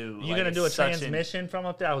so new. You're gonna do a transmission from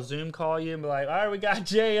up there. I'll Zoom call you and be like, all right, we got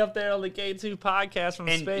Jay up there on the K2 podcast from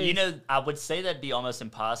space. You know, I would say that'd be almost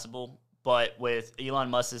impossible. But with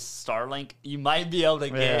Elon Musk's Starlink, you might be able to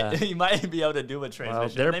get, you might be able to do a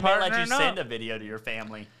transmission. Well, they might let you send a video to your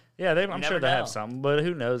family. Yeah, I'm sure they have something, but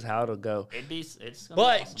who knows how it'll go. It's gonna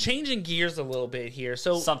but be awesome. Changing gears a little bit here.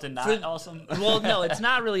 So something not awesome. Well, no, it's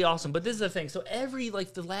not really awesome, but this is the thing. So every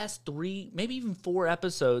the last 3, maybe even 4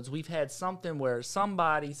 episodes, we've had something where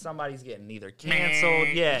somebody's getting either canceled.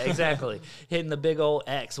 Yeah, exactly. Hitting the big old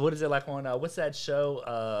X. What is it like on what's that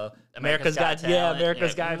show? America's Got Talent. Yeah,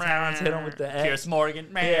 America's Got Talent. Hit them with the X. Pierce Morgan.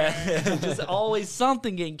 Yeah, just always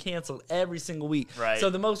something getting canceled every single week. Right. So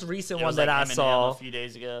the most recent one that I saw a few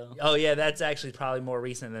days ago. Oh yeah, that's actually probably more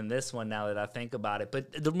recent than this one. Now that I think about it,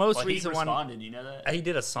 but the most recent one, he responded. You know that he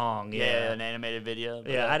did a song. Yeah, an animated video.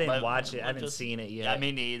 Yeah, I didn't watch it. I didn't seen it yet. Yeah,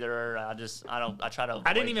 me neither. I try to. Avoid,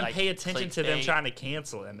 I didn't even pay attention to them trying to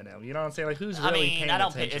cancel Eminem. You know what I'm saying? Like who's really paying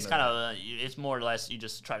attention? It's kind of. It's more or less you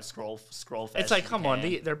just try to scroll fast. It's like, come on,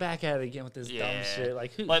 they're back at it again with this dumb shit.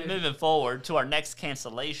 Like, but moving forward to our next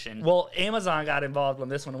cancellation. Well, Amazon got involved on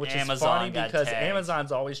this one, which is funny because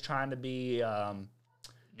Amazon's always trying to be.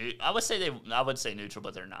 I would say neutral,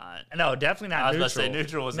 but they're not. No, definitely not neutral. I was about to say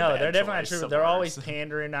neutral was no, a bad they're definitely not choice true. of They're words. always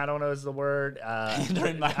pandering. I don't know is the word.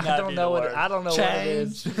 Pandering might not I don't be know the what word. I don't know what it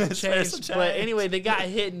is. Change. But anyway, they got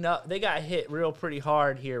hit real pretty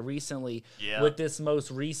hard here recently with this most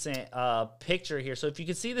recent picture here. So if you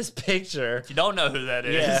can see this picture, if you don't know who that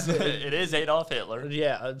is, it is Adolf Hitler.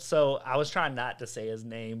 Yeah. So I was trying not to say his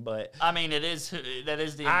name, but I mean that is the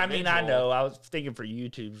individual. I mean I know. I was thinking for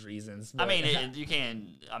YouTube's reasons. I mean you can.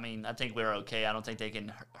 I mean I think we're okay. I don't think they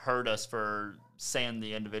can hurt us for saying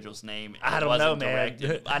the individual's name. I don't know,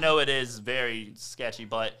 man. I know it is very sketchy,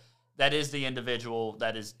 but that is the individual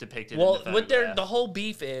that is depicted. Well, in the what photograph. the whole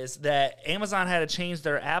beef is that Amazon had to change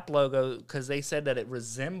their app logo because they said that it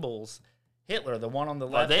resembles Hitler, the one on the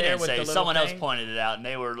left. They there didn't with say. the Someone else thing. pointed it out,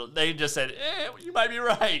 and they just said, "You might be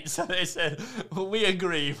right." So they said, "We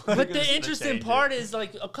agree." But the interesting part is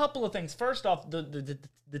like a couple of things. First off, the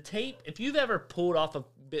tape. If you've ever pulled off a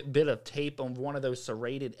bit of tape on one of those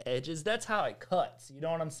serrated edges, that's how it cuts. You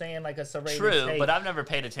know what I'm saying? Like a serrated tape. But I've never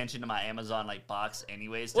paid attention to my Amazon box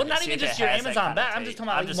anyways. Well, not even just your Amazon back. I'm just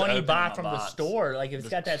talking about like one you buy from the store. Like if it's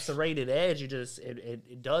got that serrated edge,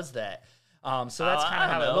 it does that. So that's kind of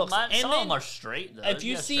how it looks. And some of them are straight though. If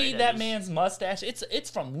you see that man's mustache, it's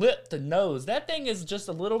from lip to nose. That thing is just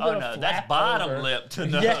a little bit of flap that's bottom over. lip to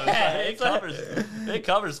nose. Yeah, it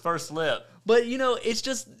covers first lip. But you know, this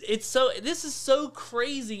is so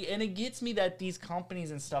crazy, and it gets me that these companies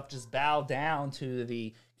and stuff just bow down to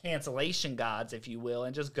the cancellation gods, if you will,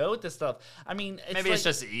 and just go with this stuff. I mean, it's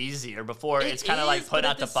just easier. Before it's kind of like putting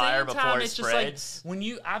out the fire before it spreads.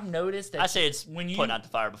 Like I've noticed that I say it's putting out the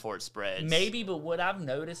fire before it spreads. Maybe, but what I've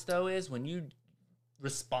noticed though is when you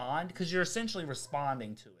respond, because you're essentially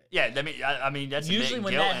responding to it. Yeah, I mean that's usually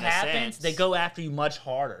when that happens, they go after you much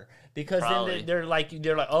harder because Probably. then they're like,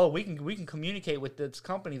 oh, we can communicate with this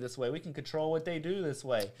company this way. We can control what they do this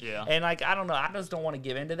way. Yeah. And like, I don't know. I just don't want to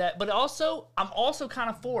give into that. But also, I'm also kind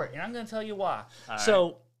of for it, and I'm going to tell you why.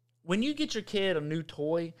 So when you get your kid a new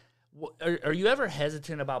toy, are you ever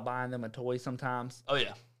hesitant about buying them a toy sometimes? Oh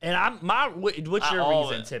yeah. And what's your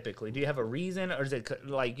always- reason typically? Do you have a reason, or is it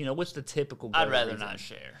like, what's the typical? I'd rather reason? not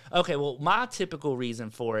share. Okay, well, my typical reason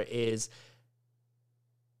for it is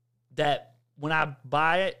that when I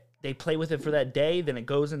buy it, they play with it for that day, then it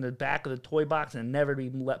goes in the back of the toy box and never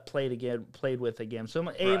be played with again. So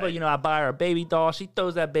Ava, Right. I buy her a baby doll. She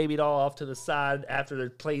throws that baby doll off to the side after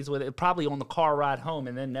it plays with it, probably on the car ride home,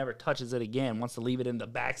 and then never touches it again. Wants to leave it in the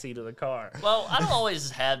backseat of the car. Well, I don't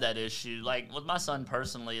always have that issue. Like with my son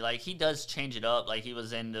personally, like he does change it up. Like he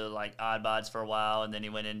was into like Oddbods for a while, and then he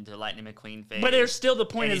went into Lightning McQueen phase. But there's still the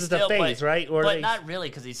point And is he's the still- phase, right? Or but they- not really,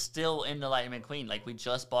 because he's still into Lightning McQueen. Like we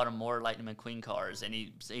just bought him more Lightning McQueen cars, and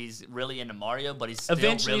he's really into Mario, but he's still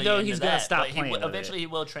Eventually, really though, into he's gonna that. stop But playing with it. eventually, he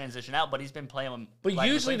will transition out, but he's been playing with. But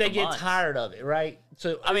Lightning usually McQueen they for get months. tired of it, right?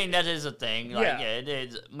 So I mean, that is a thing. Like, Yeah. yeah, it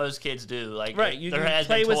is. Most kids do. Like, right, you there has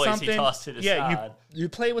play been with toys something. he tossed to the yeah, side. you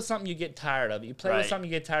play with something, you get tired of it. You play with Right.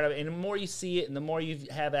 something, you get tired of it, and the more you see it, and the more you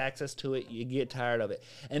have access to it, you get tired of it.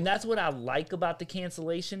 And that's what I like about the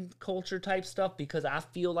cancellation culture type stuff, because I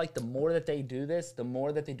feel like the more that they do this, the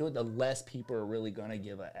more that they do it, the less people are really gonna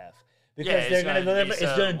give a f. Because Yeah, it's they're gonna, gonna be it's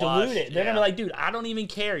so gonna dilute washed, it. They're gonna be yeah. like, dude, I don't even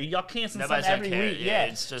care. Y'all cancel Nobody's something gonna every care. week. Yeah,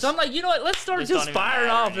 Yeah. it's just- So I'm like, you know what? Let's start This just don't even firing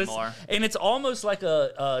matter off this, anymore. and it's almost like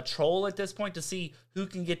a troll at this point to see who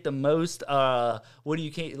can get the most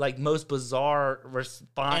most bizarre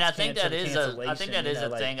response. And I think that is a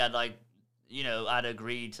cancellation, thing I'd like, I'd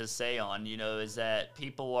agree to say on, is that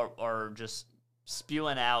people are just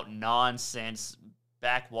spewing out nonsense,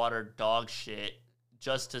 backwater dog shit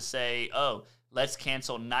just to say, oh, let's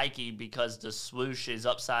cancel Nike because the swoosh is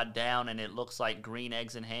upside down and it looks like green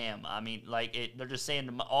eggs and ham. I mean, they're just saying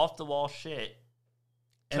off the wall shit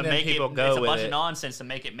to And then make people it. go It's a with bunch it. of nonsense to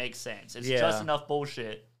make it make sense. It's Yeah. just enough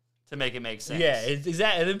bullshit to make it make sense. Yeah, it's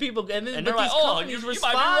exactly. And then people, and And but they're like, these "Oh, companies you might be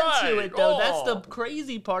respond to right. it though. That's the Oh."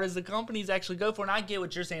 crazy part is the companies actually go for it. And I get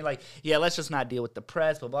what you're saying, like, yeah, let's just not deal with the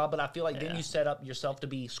press, blah blah. But I feel like then Yeah. you set up yourself to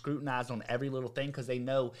be scrutinized on every little thing because they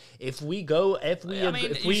know if we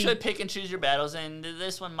you should pick and choose your battles, and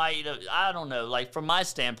this one might. I don't know. Like from my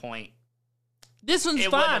standpoint, this one's it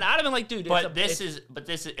fine. wouldn't- I'd have been like, dude, but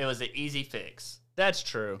it was an easy fix. that's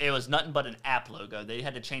true. It was nothing but an app logo. They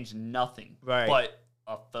had to change nothing, Right. but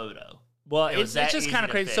a photo. Well, It was it's that just easy kind of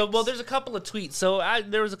to crazy. So, fix. well, there's a couple of tweets. So,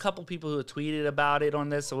 there was a couple people who tweeted about it on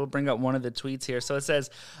this. So, we'll bring up one of the tweets here. So, it says,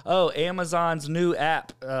 "Oh, Amazon's new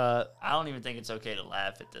app." I don't even think it's okay to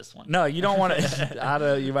laugh at this one. No, you don't want to. I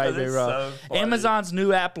know you might 'Cause be it's wrong. so funny. Amazon's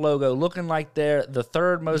new app logo looking like they're the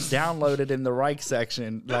third most downloaded in the Reich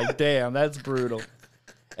section. Like, damn, that's brutal.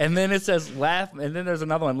 And then it says laugh, and then there's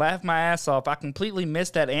another one. Laugh my ass off. I completely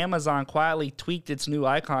missed that Amazon quietly tweaked its new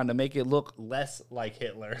icon to make it look less like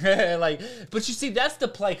Hitler. But you see, that's the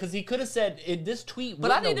play because he could have said this tweet.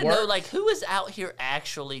 But I wouldn't need have to know, worked. like, who is out here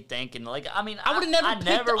actually thinking? Like, I mean, I would've never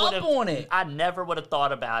picked up would've- on it. I never would have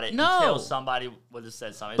thought about it No. until somebody would have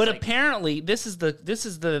said something. It's But like, apparently, this is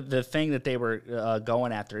the thing that they were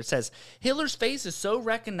going after. It says Hitler's face is so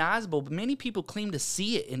recognizable, but many people claim to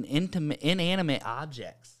see it in inanimate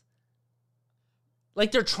objects.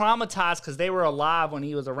 Like they're traumatized because they were alive when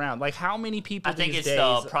he was around. Like how many people? I think these it's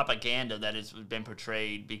days, the propaganda that has been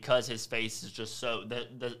portrayed because his face is just so.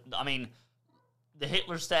 I mean, the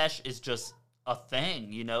Hitler stash is just a thing.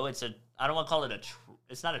 It's a. I don't want to call it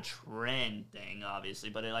it's not a trend thing, obviously,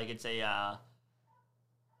 but it's a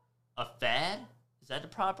fad. Is that the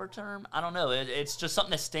proper term? I don't know. It's just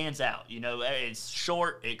something that stands out. It's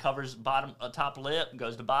short. It covers top lip,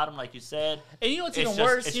 goes to bottom, like you said. And you know what's It's even just-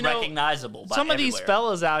 worse? It's recognizable. By Some of these everywhere.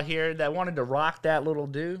 fellas out here that wanted to rock that little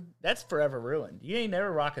dude, that's forever ruined. You ain't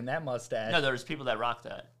never rocking that mustache. No, there's people that rock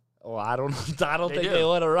that. Well, I don't think do. they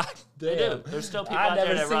want to rock. They Damn. do. There's still people I've out there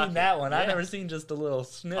never that rock seen that it. one. Yeah. I've never seen just a little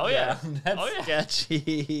snip. Oh, yeah. down. That's Oh, yeah.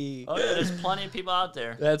 sketchy. Oh yeah, there's plenty of people out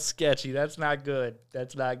there. That's sketchy. That's not good.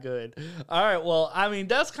 That's not good. All right. Well, I mean,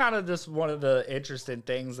 that's kind of just one of the interesting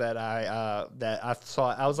things that I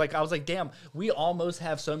saw. I was like, damn, we almost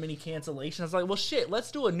have so many cancellations. I was like, well, shit,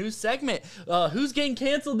 let's do a new segment. Who's getting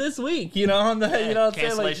canceled this week? On the what I'm saying?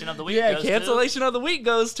 Cancellation of the week Yeah, goes to- cancellation of the week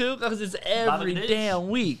goes to because it's every Baba Dish. damn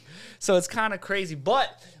week. So it's kind of crazy.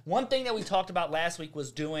 But one thing that we talked about last week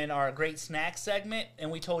was doing our great snack segment,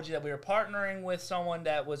 and we told you that we were partnering with someone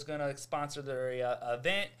that was going to sponsor their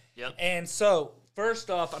event. Yep. And so, first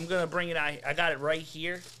off, I'm going to bring it. I got it right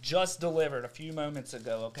here, just delivered a few moments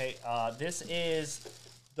ago. Okay, this is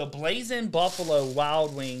the Blazing Buffalo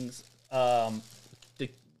Wild Wings.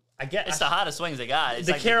 It's the hottest wings they got. It's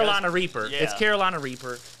the like Carolina Reaper. Yeah. It's Carolina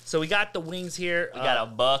Reaper. So we got the wings here. We got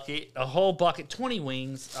a bucket. A whole bucket, 20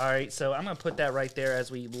 wings. All right, so I'm going to put that right there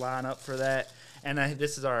as we line up for that. And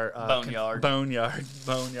this is our Boneyard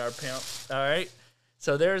pimp. All right.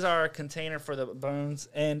 So there's our container for the bones.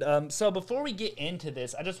 And so before we get into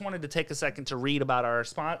this, I just wanted to take a second to read about our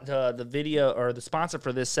the video or the sponsor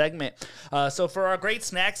for this segment. So for our great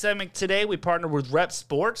snack segment today, we partnered with Rep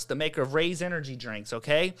Sports, the maker of Raise energy drinks,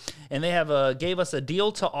 okay? And they have gave us a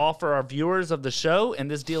deal to offer our viewers of the show, and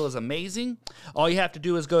this deal is amazing. All you have to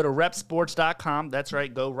do is go to repsports.com. That's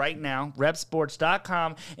right, go right now,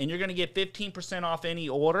 repsports.com, and you're going to get 15% off any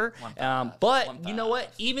order. But you know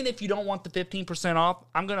what? Even if you don't want the 15% off,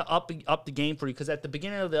 I'm going to up the game for you because at the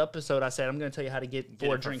beginning of the episode, I said I'm going to tell you how to get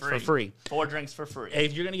 4 drinks for free. 4 drinks for free.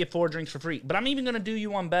 If you're going to get 4 drinks for free. But I'm even going to do you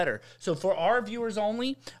one better. So for our viewers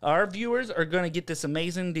only, our viewers are going to get this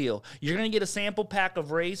amazing deal. You're going to get a sample pack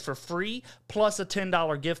of Rays for free plus a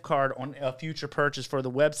 $10 gift card on a future purchase for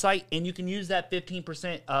the website. And you can use that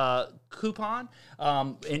 15% coupon.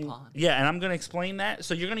 And I'm going to explain that.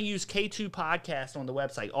 So you're going to use K2 Podcast on the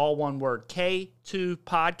website, all one word. K2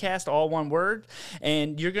 Podcast, all one word.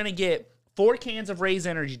 And you're going to get 4 cans of Raise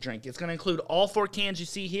energy drink. It's going to include all 4 cans you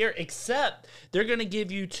see here, except they're going to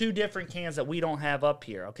give you 2 different cans that we don't have up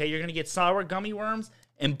here, okay? You're going to get sour gummy worms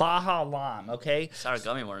and Baja Lime, okay? Sour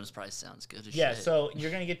gummy worms probably sounds good as Yeah, shit. so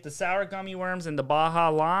you're going to get the sour gummy worms and the Baja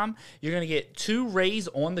Lime. You're going to get 2 Rays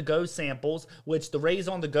on the go samples, which the Rays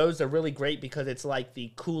on the goes are really great because it's like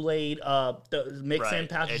the Kool-Aid the mix-in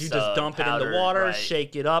pouches. It's you just dump it in powder, the water, right.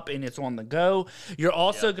 shake it up, and it's on the go. You're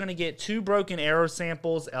also going to get 2 Broken Arrow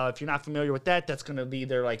samples. If you're not familiar with that, that's going to be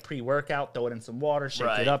their like pre-workout. Throw it in some water,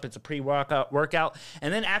 shake it up. It's a pre-workout.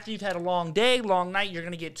 And then after you've had a long day, long night, you're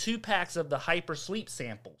going to get 2 packs of the Hyper Sleep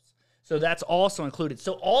samples. So that's also included.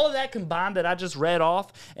 So all of that combined that I just read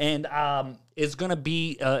off and is going to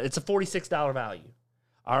be, it's a $46 value.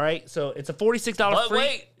 All right? So it's a $46 But free.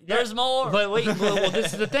 wait, there's more. But wait, well,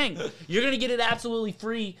 this is the thing. You're going to get it absolutely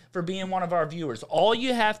free for being one of our viewers. All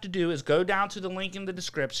you have to do is go down to the link in the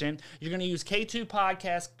description. You're going to use K2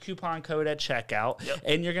 Podcast coupon code at checkout,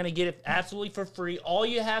 and you're going to get it absolutely for free. All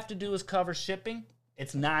you have to do is cover shipping.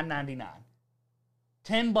 It's $9.99.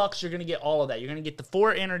 $10, you're going to get all of that. You're going to get the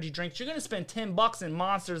 4 energy drinks. You're going to spend $10 in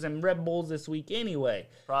Monsters and Red Bulls this week anyway.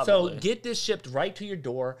 Probably. So get this shipped right to your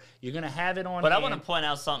door. You're going to have it on But hand. I want to point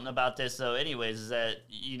out something about this, though, anyways, is that,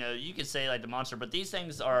 you know, you could say, like, the Monster, but these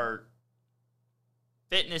things are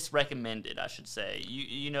fitness recommended, I should say.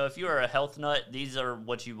 You know, if you're a health nut, these are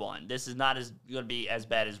what you want. This is not going to be as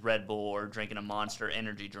bad as Red Bull or drinking a Monster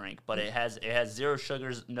energy drink, but it has 0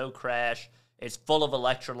 sugars, no crash. It's full of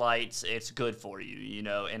electrolytes. It's good for you, you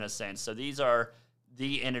know, in a sense. So these are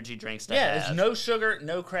the energy drinks that have. There's no sugar,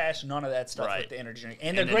 no crash, none of that stuff with the energy drink.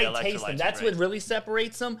 And they're great tasting. That's what really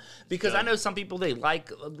separates them because I know some people, they like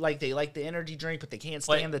the energy drink, but they can't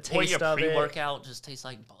stand the taste of it. Or your pre-workout just tastes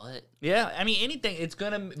like butt. Yeah, I mean, anything. It's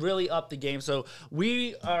going to really up the game. So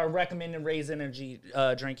we are recommending Raise Energy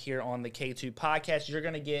drink here on the K2 Podcast. You're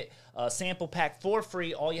going to get a sample pack for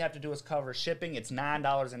free. All you have to do is cover shipping. It's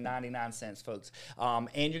 $9.99, folks.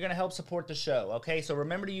 And you're going to help support the show, okay? So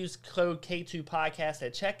remember to use code K2 Podcast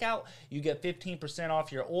at checkout. You get 15%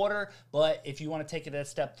 off your order. But if you want to take it a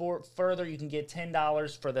step further, you can get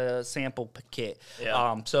 $10 for the sample kit.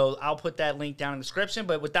 Yeah. So I'll put that link down in the description.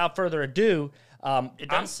 But without further ado, it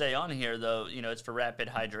does say on here, though, you know, it's for rapid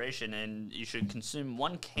hydration, and you should consume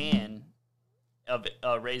 1 can of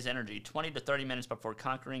Raise Energy 20 to 30 minutes before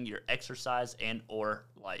conquering your exercise and or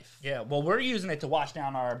life. Yeah, well, we're using it to wash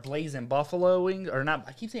down our Blazing Buffalo wings, or not,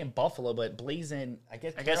 I keep saying Buffalo, but Blazing, I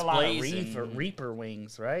guess Carolina Reaper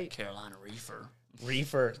wings, right? Carolina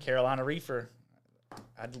Reefer. Carolina Reefer.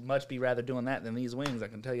 I'd much be rather doing that than these wings, I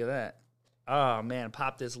can tell you that. Oh, man,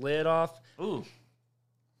 pop this lid off. Ooh,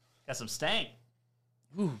 got some stank.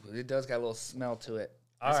 Ooh, it does got a little smell to it.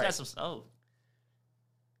 It's got some,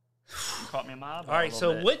 caught me in my eyeball. All right,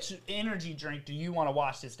 so which energy drink do you want to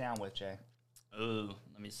wash this down with, Jay? Ooh,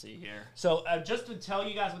 let me see here. So just to tell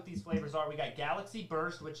you guys what these flavors are, we got Galaxy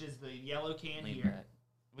Burst, which is the yellow can here.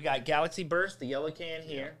 We got Galaxy Burst, the yellow can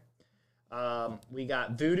here. We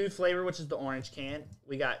got Voodoo flavor, which is the orange can.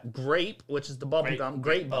 We got Grape, which is the bubble gum.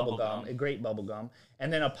 Great bubble gum.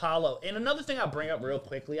 And then Apollo. And another thing I'll bring up real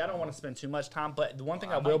quickly, I don't want to spend too much time, but the one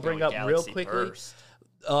thing I will bring up real quickly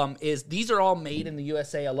is these are all made in the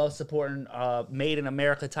USA. I love supporting made in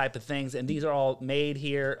America type of things, and these are all made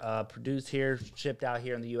here, produced here, shipped out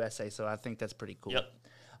here in the USA. So I think that's pretty cool. Yep.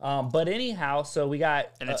 But anyhow, so we got.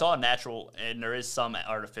 And it's all natural, and there is some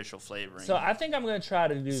artificial flavoring. So I think I'm going to try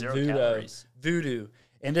to do Zero Voodoo. calories. Voodoo.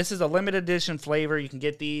 And this is a limited edition flavor. You can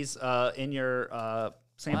get these in your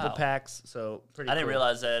sample Wow. packs. So pretty I didn't cool.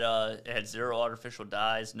 realize that it had 0 artificial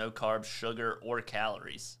dyes, no carbs, sugar, or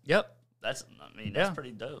calories. Yep. That's Yeah.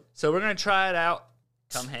 pretty dope. So we're going to try it out.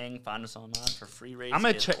 Come hang, find us online for free rates. I'm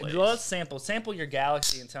going to giveaways. let's sample your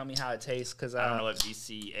Galaxy and tell me how it tastes. Because I don't know what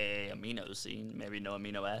BCAA aminos see. Maybe no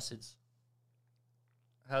amino acids.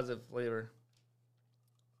 How's it flavor?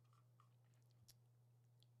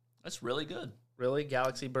 That's really good. Really?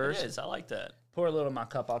 Galaxy Burst? It is. I like that. Pour a little in my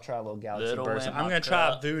cup. I'll try a little Galaxy Little Burst. in I'm my going to try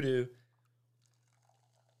cup. Voodoo.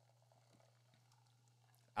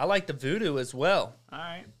 I like the Voodoo as well. All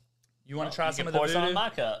right. You want to try You some can of the pour Voodoo? some in my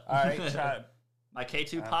cup. All right, try it. My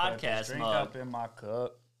K2 I put podcast this drink mug, up in my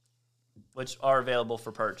cup. which are available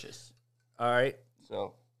for purchase. All right,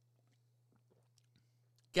 so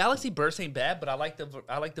Galaxy Burst ain't bad, but I like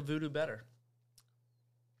the Voodoo better.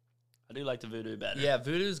 I do like the Voodoo better. Yeah,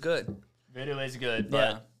 Voodoo's good. Voodoo is good,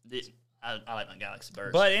 Yeah. but I like my Galaxy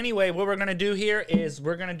Burst. But anyway, what we're gonna do here is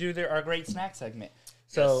we're gonna do our great snack segment.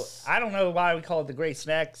 So Yes. I don't know why we call it the great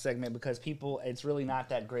snack segment because it's really not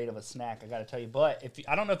that great of a snack. I got to tell you, but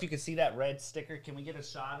I don't know if you can see that red sticker. Can we get a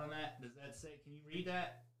shot on that? Does that say? Can you read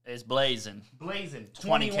that? it's blazing. Blazing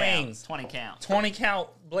 20 20 count. wings. 20 count. 20 count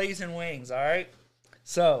blazing wings, all right?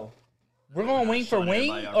 So, we're going wing for showing wing,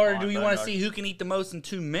 everybody our or bar- do you want to backyard. see who can eat the most in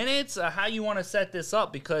 2 minutes? How you want to set this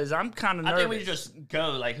up? Because I'm kind of I nervous. think we just go,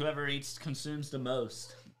 like, whoever consumes the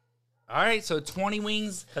most. All right, so 20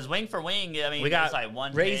 wings. Because wing for wing, I mean, We got it's like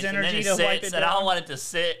one Ray's pinch, and then energy it to wipe sits, it and I down. don't want it to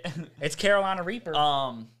sit. It's Carolina Reaper.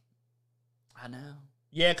 I know.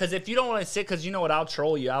 Yeah, because if you don't want to sit, because you know what, I'll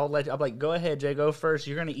troll you. I'm like, go ahead, Jay, go first.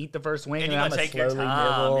 You're going to eat the first wing, And and you're I'm gonna going to take your slowly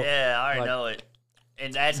time. nibble. Yeah, I already Like- know it.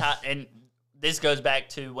 And that's how. And this goes back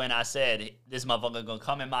to when I said this motherfucker gonna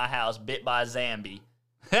come in my house bit by a zombie.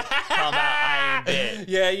 Come out, I ain't bit.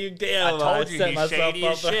 Yeah, you damn. I told you set he's myself shady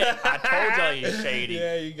as up. shit. I told y'all he's shady.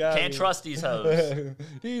 Yeah, you got Can't me. trust these hoes.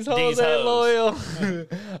 These hoes These ain't loyal. hoes.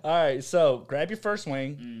 All right, so grab your first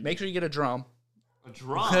wing. Mm. Make sure you get a drum. A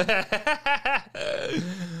drum.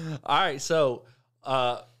 All right, so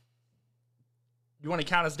you want to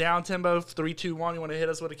count us down, Timbo? 3, 2, 1. You want to hit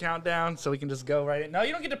us with a countdown so we can just go right in? No,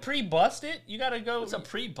 you don't get to pre-bust it. You got to go. It's a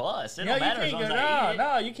pre-bus. It No, don't you matter as can't long go. as I eat it.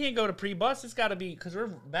 No, you can't go to pre-bust. It's got to be because we're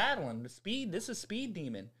battling the speed. This is Speed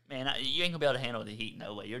Demon. Man, you ain't gonna be able to handle the heat.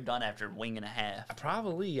 No way. You're done after a wing and a half.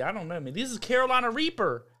 Probably. I don't know. I mean, this is Carolina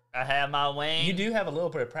Reaper. I have my wing. You do have a little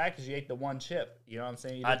bit of practice. You ate the one chip. You know what I'm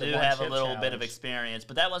saying? You I did the do one have a chip little bit of challenge. experience,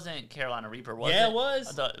 but that wasn't Carolina Reaper, was it? Yeah, it was.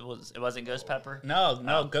 I thought it wasn't Ghost Pepper. No,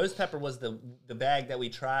 Oh. Ghost Pepper was the bag that we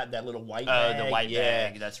tried. That little white Oh, bag. the white yeah.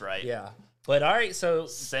 bag. That's right. Yeah. But all right, so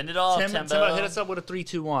Send it off, Timbo. Timbo, hit us up with a 3,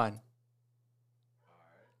 2, 1. 3,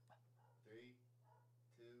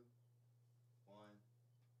 2, 1,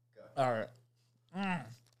 go. All right.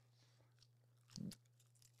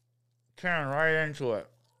 Carrying right into it.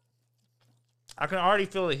 I can already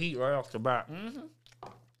feel the heat right off the bat. Mm-hmm.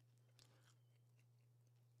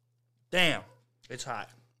 Damn, it's hot.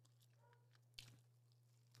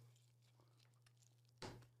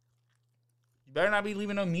 You better not be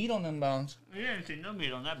leaving no meat on them bones. You didn't see no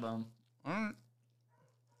meat on that bone. All right.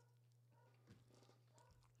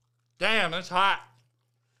 Damn, it's hot.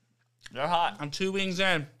 They're hot. I'm 2 wings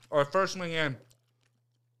in, or first wing in.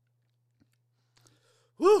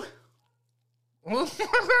 Woo!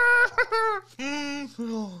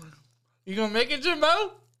 You gonna make it,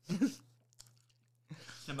 Jimbo?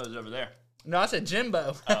 Jimbo's over there. No, I said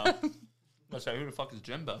Jimbo. Let's say, who the fuck is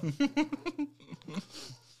Jimbo?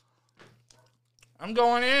 I'm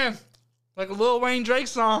going in like a Lil Wayne Drake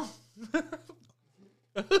song.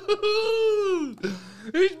 These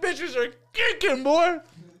bitches are kicking, boy.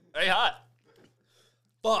 They hot.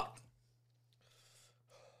 Fuck.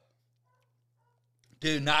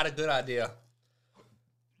 Dude, not a good idea.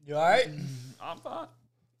 You alright? I'm fine.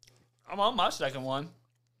 I'm on my second one.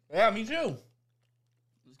 Yeah, me too.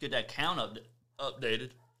 Let's get that count updated.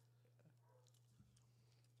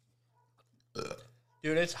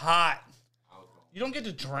 Dude, it's hot. You don't get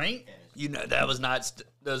to drink? You know that was not.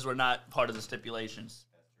 Those were not part of the stipulations.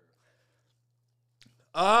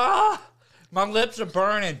 Ah, my lips are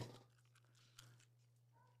burning.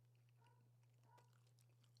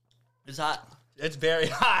 It's hot. It's very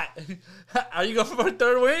hot. Are you going for a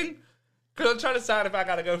third wing? Because I'm trying to decide if I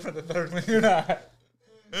got to go for the third wing or not.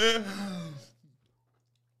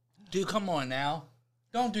 Dude, come on now.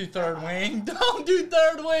 Don't do third wing. Don't do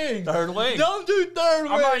third wing. Third wing. Don't do third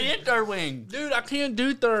wing. I'm already in third wing. Dude, I can't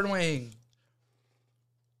do third wing.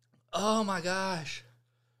 Oh my gosh.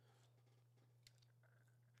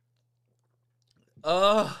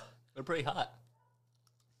 They're pretty hot.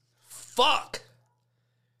 Fuck.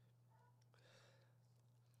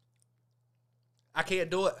 I can't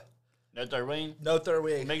do it. No third wing. No third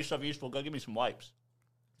wing. Make yourself useful. Go give me some wipes.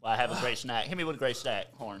 Well, I have a great snack. Hit me with a great snack,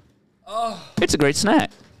 Horn. Oh. It's a great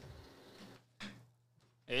snack.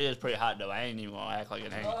 It is pretty hot, though. I ain't even going to act like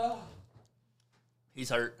it ain't. He's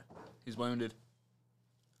hurt. He's wounded.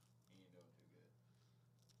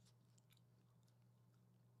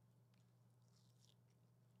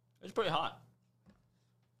 It's pretty hot.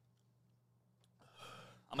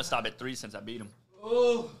 I'm going to stop at 3 since I beat him.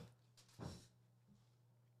 Oh.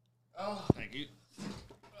 Thank you.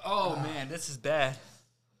 Oh, man, this is bad.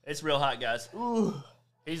 It's real hot, guys. Ooh.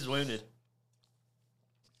 He's wounded.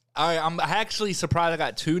 All right, I'm actually surprised I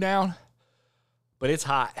got 2 down, but it's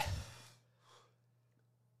hot.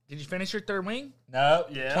 Did you finish your third wing? No.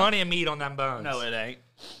 Yeah. Plenty of meat on them bones. No, it ain't.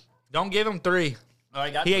 Don't give him 3. Oh, I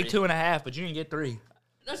got He 3. ate 2.5, but you didn't get 3.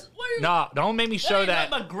 That's, what are you, No, don't make me show that. that.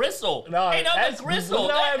 Ain't nothing but gristle. No, ain't nothing that's but gristle.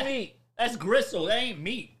 not meat. That's gristle. That ain't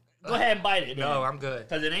meat. Go ahead and bite it. No, I'm good.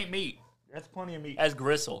 Because it ain't meat. That's plenty of meat. That's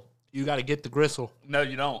gristle. You got to get the gristle. No,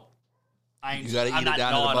 you don't. I ain't. You gotta I'm eat it not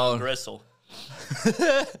down to the gnawing bone. on gristle.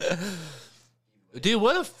 Dude,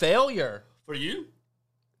 what a failure. For you?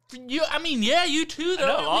 You, I mean, yeah, you too. Though.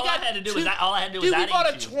 No, We all I got had to do 2 was Dude, we bought a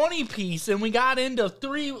out-eat you. 20 piece and we got into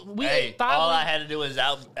 3. We Hey, ate 5. all I had to do was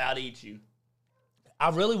out-eat you. I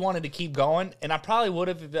really wanted to keep going, and I probably would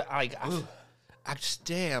have. Like, I just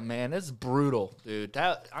damn, man, that's brutal, dude.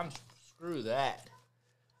 Screw that.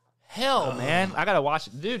 Hell, man, I gotta wash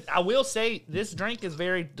it, dude. I will say this drink is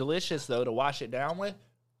very delicious though to wash it down with.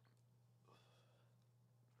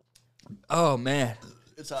 Oh man,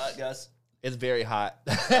 It's hot, guys. it's very hot.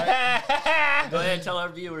 Go ahead and tell our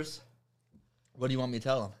viewers What do you want me to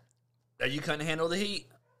tell them? that you couldn't handle the heat.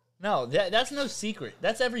 No, that's no secret.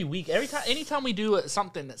 That's every week. Anytime we do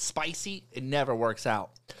something that's spicy, it never works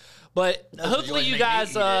out. But hopefully you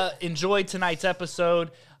guys enjoyed tonight's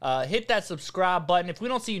episode. Hit that subscribe button. If we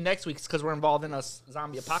don't see you next week, it's because we're involved in a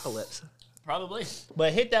zombie apocalypse. Probably.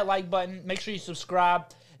 But hit that like button. Make sure you subscribe.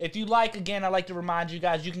 If you like, again, I'd like to remind you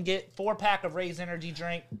guys, you can get 4-pack of Raise Energy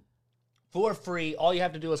drink for free. All you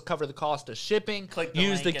have to do is cover the cost of shipping. Click the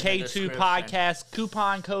Use the link in the K2 description. Podcast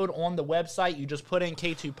coupon code on the website. You just put in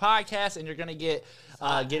K2 Podcast, and you're going to get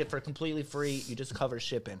it for completely free. You just cover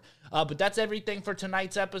shipping. But that's everything for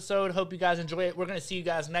tonight's episode. Hope you guys enjoy it. We're going to see you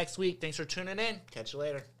guys next week. Thanks for tuning in. Catch you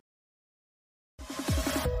later.